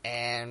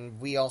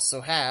 And we also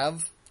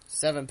have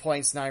 7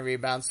 points, 9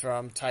 rebounds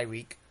from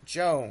Tyreek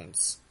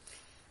Jones.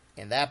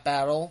 In that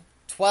battle,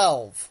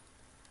 12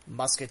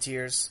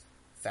 Musketeers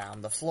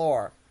found the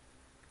floor.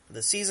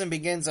 The season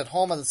begins at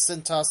home at the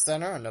Cintas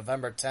Center on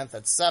November 10th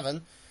at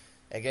 7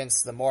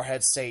 against the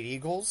Morehead State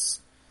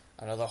Eagles.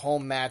 Another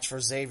home match for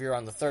Xavier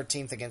on the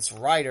 13th against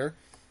Rider,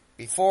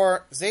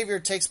 before Xavier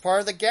takes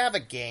part of the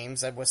Gavitt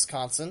games at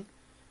Wisconsin,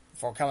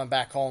 before coming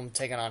back home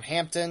taking on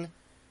Hampton.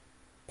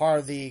 Part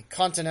of the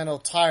Continental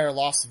Tire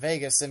Las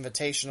Vegas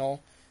Invitational,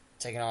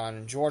 taking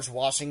on George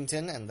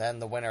Washington, and then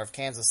the winner of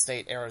Kansas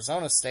State,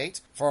 Arizona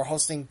State, for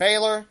hosting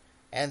Baylor,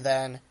 and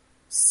then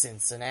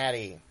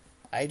Cincinnati.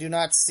 I do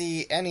not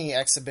see any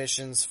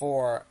exhibitions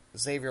for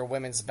Xavier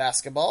women's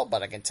basketball,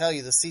 but I can tell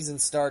you the season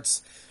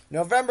starts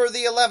November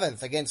the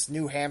 11th against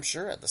New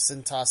Hampshire at the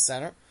Cintas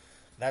Center.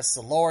 That's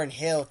the Laurel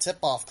Hill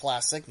Tip-Off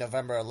Classic,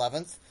 November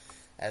 11th,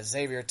 as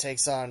Xavier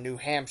takes on New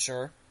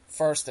Hampshire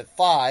first at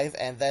 5,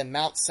 and then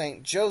Mount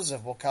St.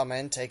 Joseph will come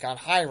in, take on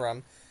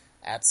Hiram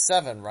at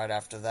 7 right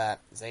after that.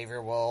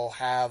 Xavier will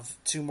have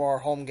 2 more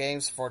home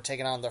games before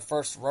taking on their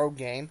first road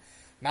game.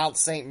 Mount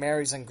St.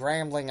 Mary's and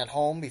Grambling at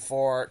home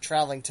before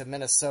traveling to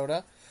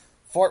Minnesota.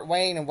 Fort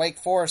Wayne and Wake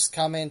Forest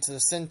come into the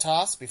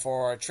Cintas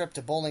before a trip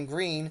to Bowling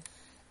Green.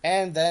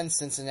 And then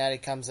Cincinnati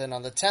comes in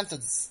on the 10th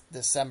of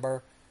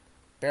December.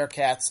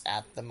 Bearcats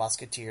at the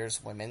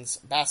Musketeers women's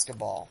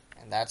basketball.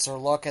 And that's our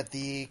look at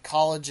the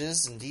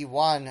colleges in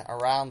D1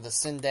 around the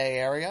Cinday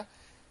area.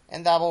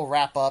 And that will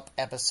wrap up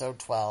episode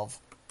 12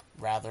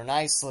 rather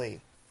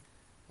nicely.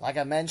 Like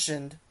I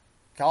mentioned,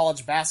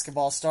 college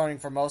basketball starting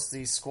for most of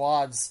these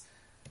squads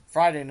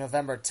Friday,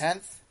 November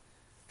 10th.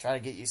 Try to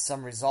get you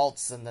some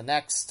results in the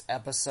next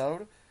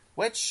episode,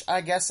 which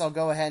I guess I'll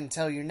go ahead and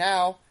tell you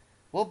now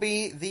will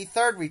be the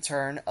third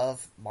return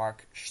of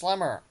Mark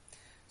Schlemmer.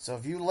 So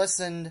if you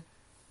listened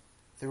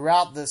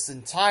throughout this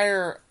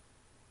entire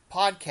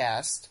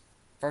podcast,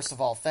 first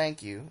of all,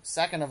 thank you.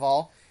 Second of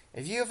all,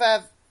 if you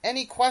have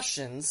any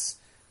questions,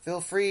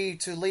 feel free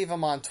to leave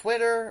them on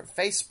Twitter,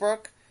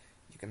 Facebook.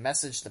 You can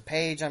message the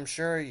page, I'm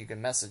sure. You can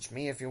message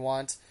me if you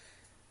want.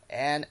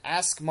 And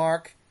ask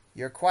Mark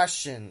your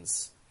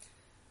questions.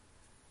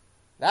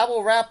 That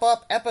will wrap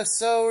up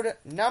episode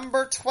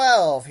number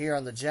 12 here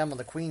on the Gem of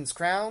the Queen's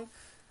Crown.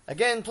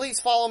 Again, please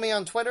follow me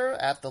on Twitter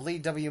at the Lee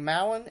W.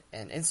 Mowen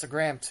and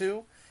Instagram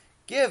too.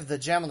 Give the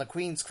Gem of the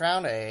Queen's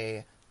Crown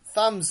a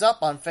thumbs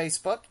up on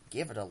Facebook.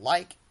 Give it a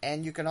like.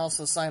 And you can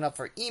also sign up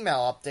for email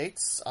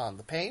updates on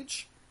the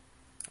page.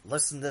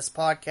 Listen to this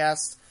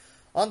podcast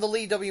on the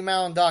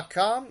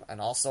LeeWMowen.com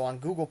and also on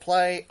Google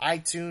Play,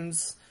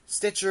 iTunes,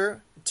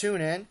 Stitcher,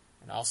 TuneIn,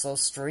 and also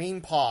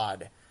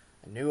StreamPod,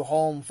 a new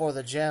home for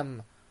the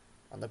Gem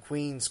on the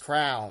Queen's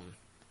Crown.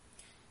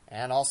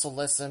 And also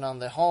listen on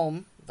the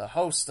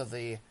host of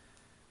the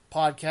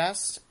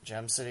podcast,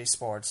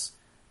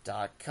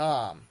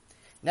 GemCitySports.com.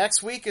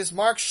 Next week is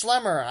Mark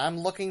Schlemmer. I'm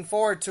looking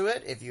forward to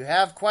it. If you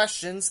have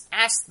questions,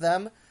 ask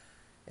them.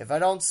 If I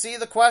don't see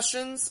the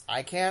questions,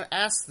 I can't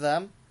ask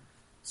them.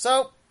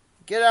 So,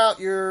 get out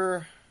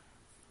your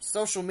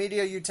social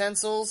media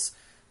utensils,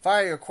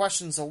 fire your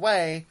questions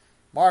away.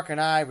 Mark and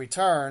I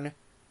return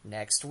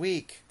next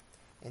week.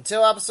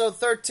 Until episode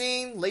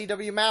 13, Lee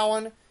W.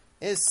 Mowen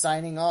is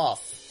signing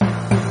off.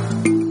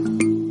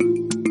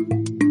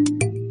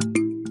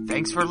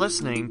 Thanks for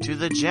listening to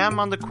The Gem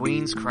on the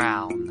Queen's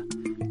Crown.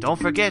 Don't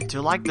forget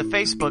to like the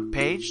Facebook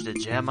page, The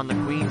Gem on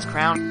the Queen's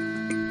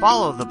Crown.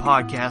 Follow the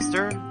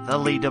podcaster, The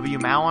Lee W.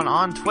 Mowen,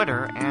 on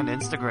Twitter and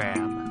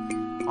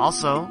Instagram.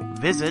 Also,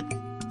 visit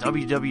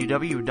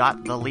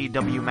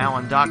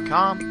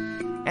www.theleewmowen.com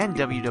and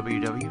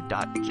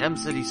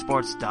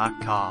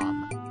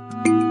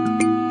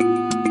www.gemcitysports.com.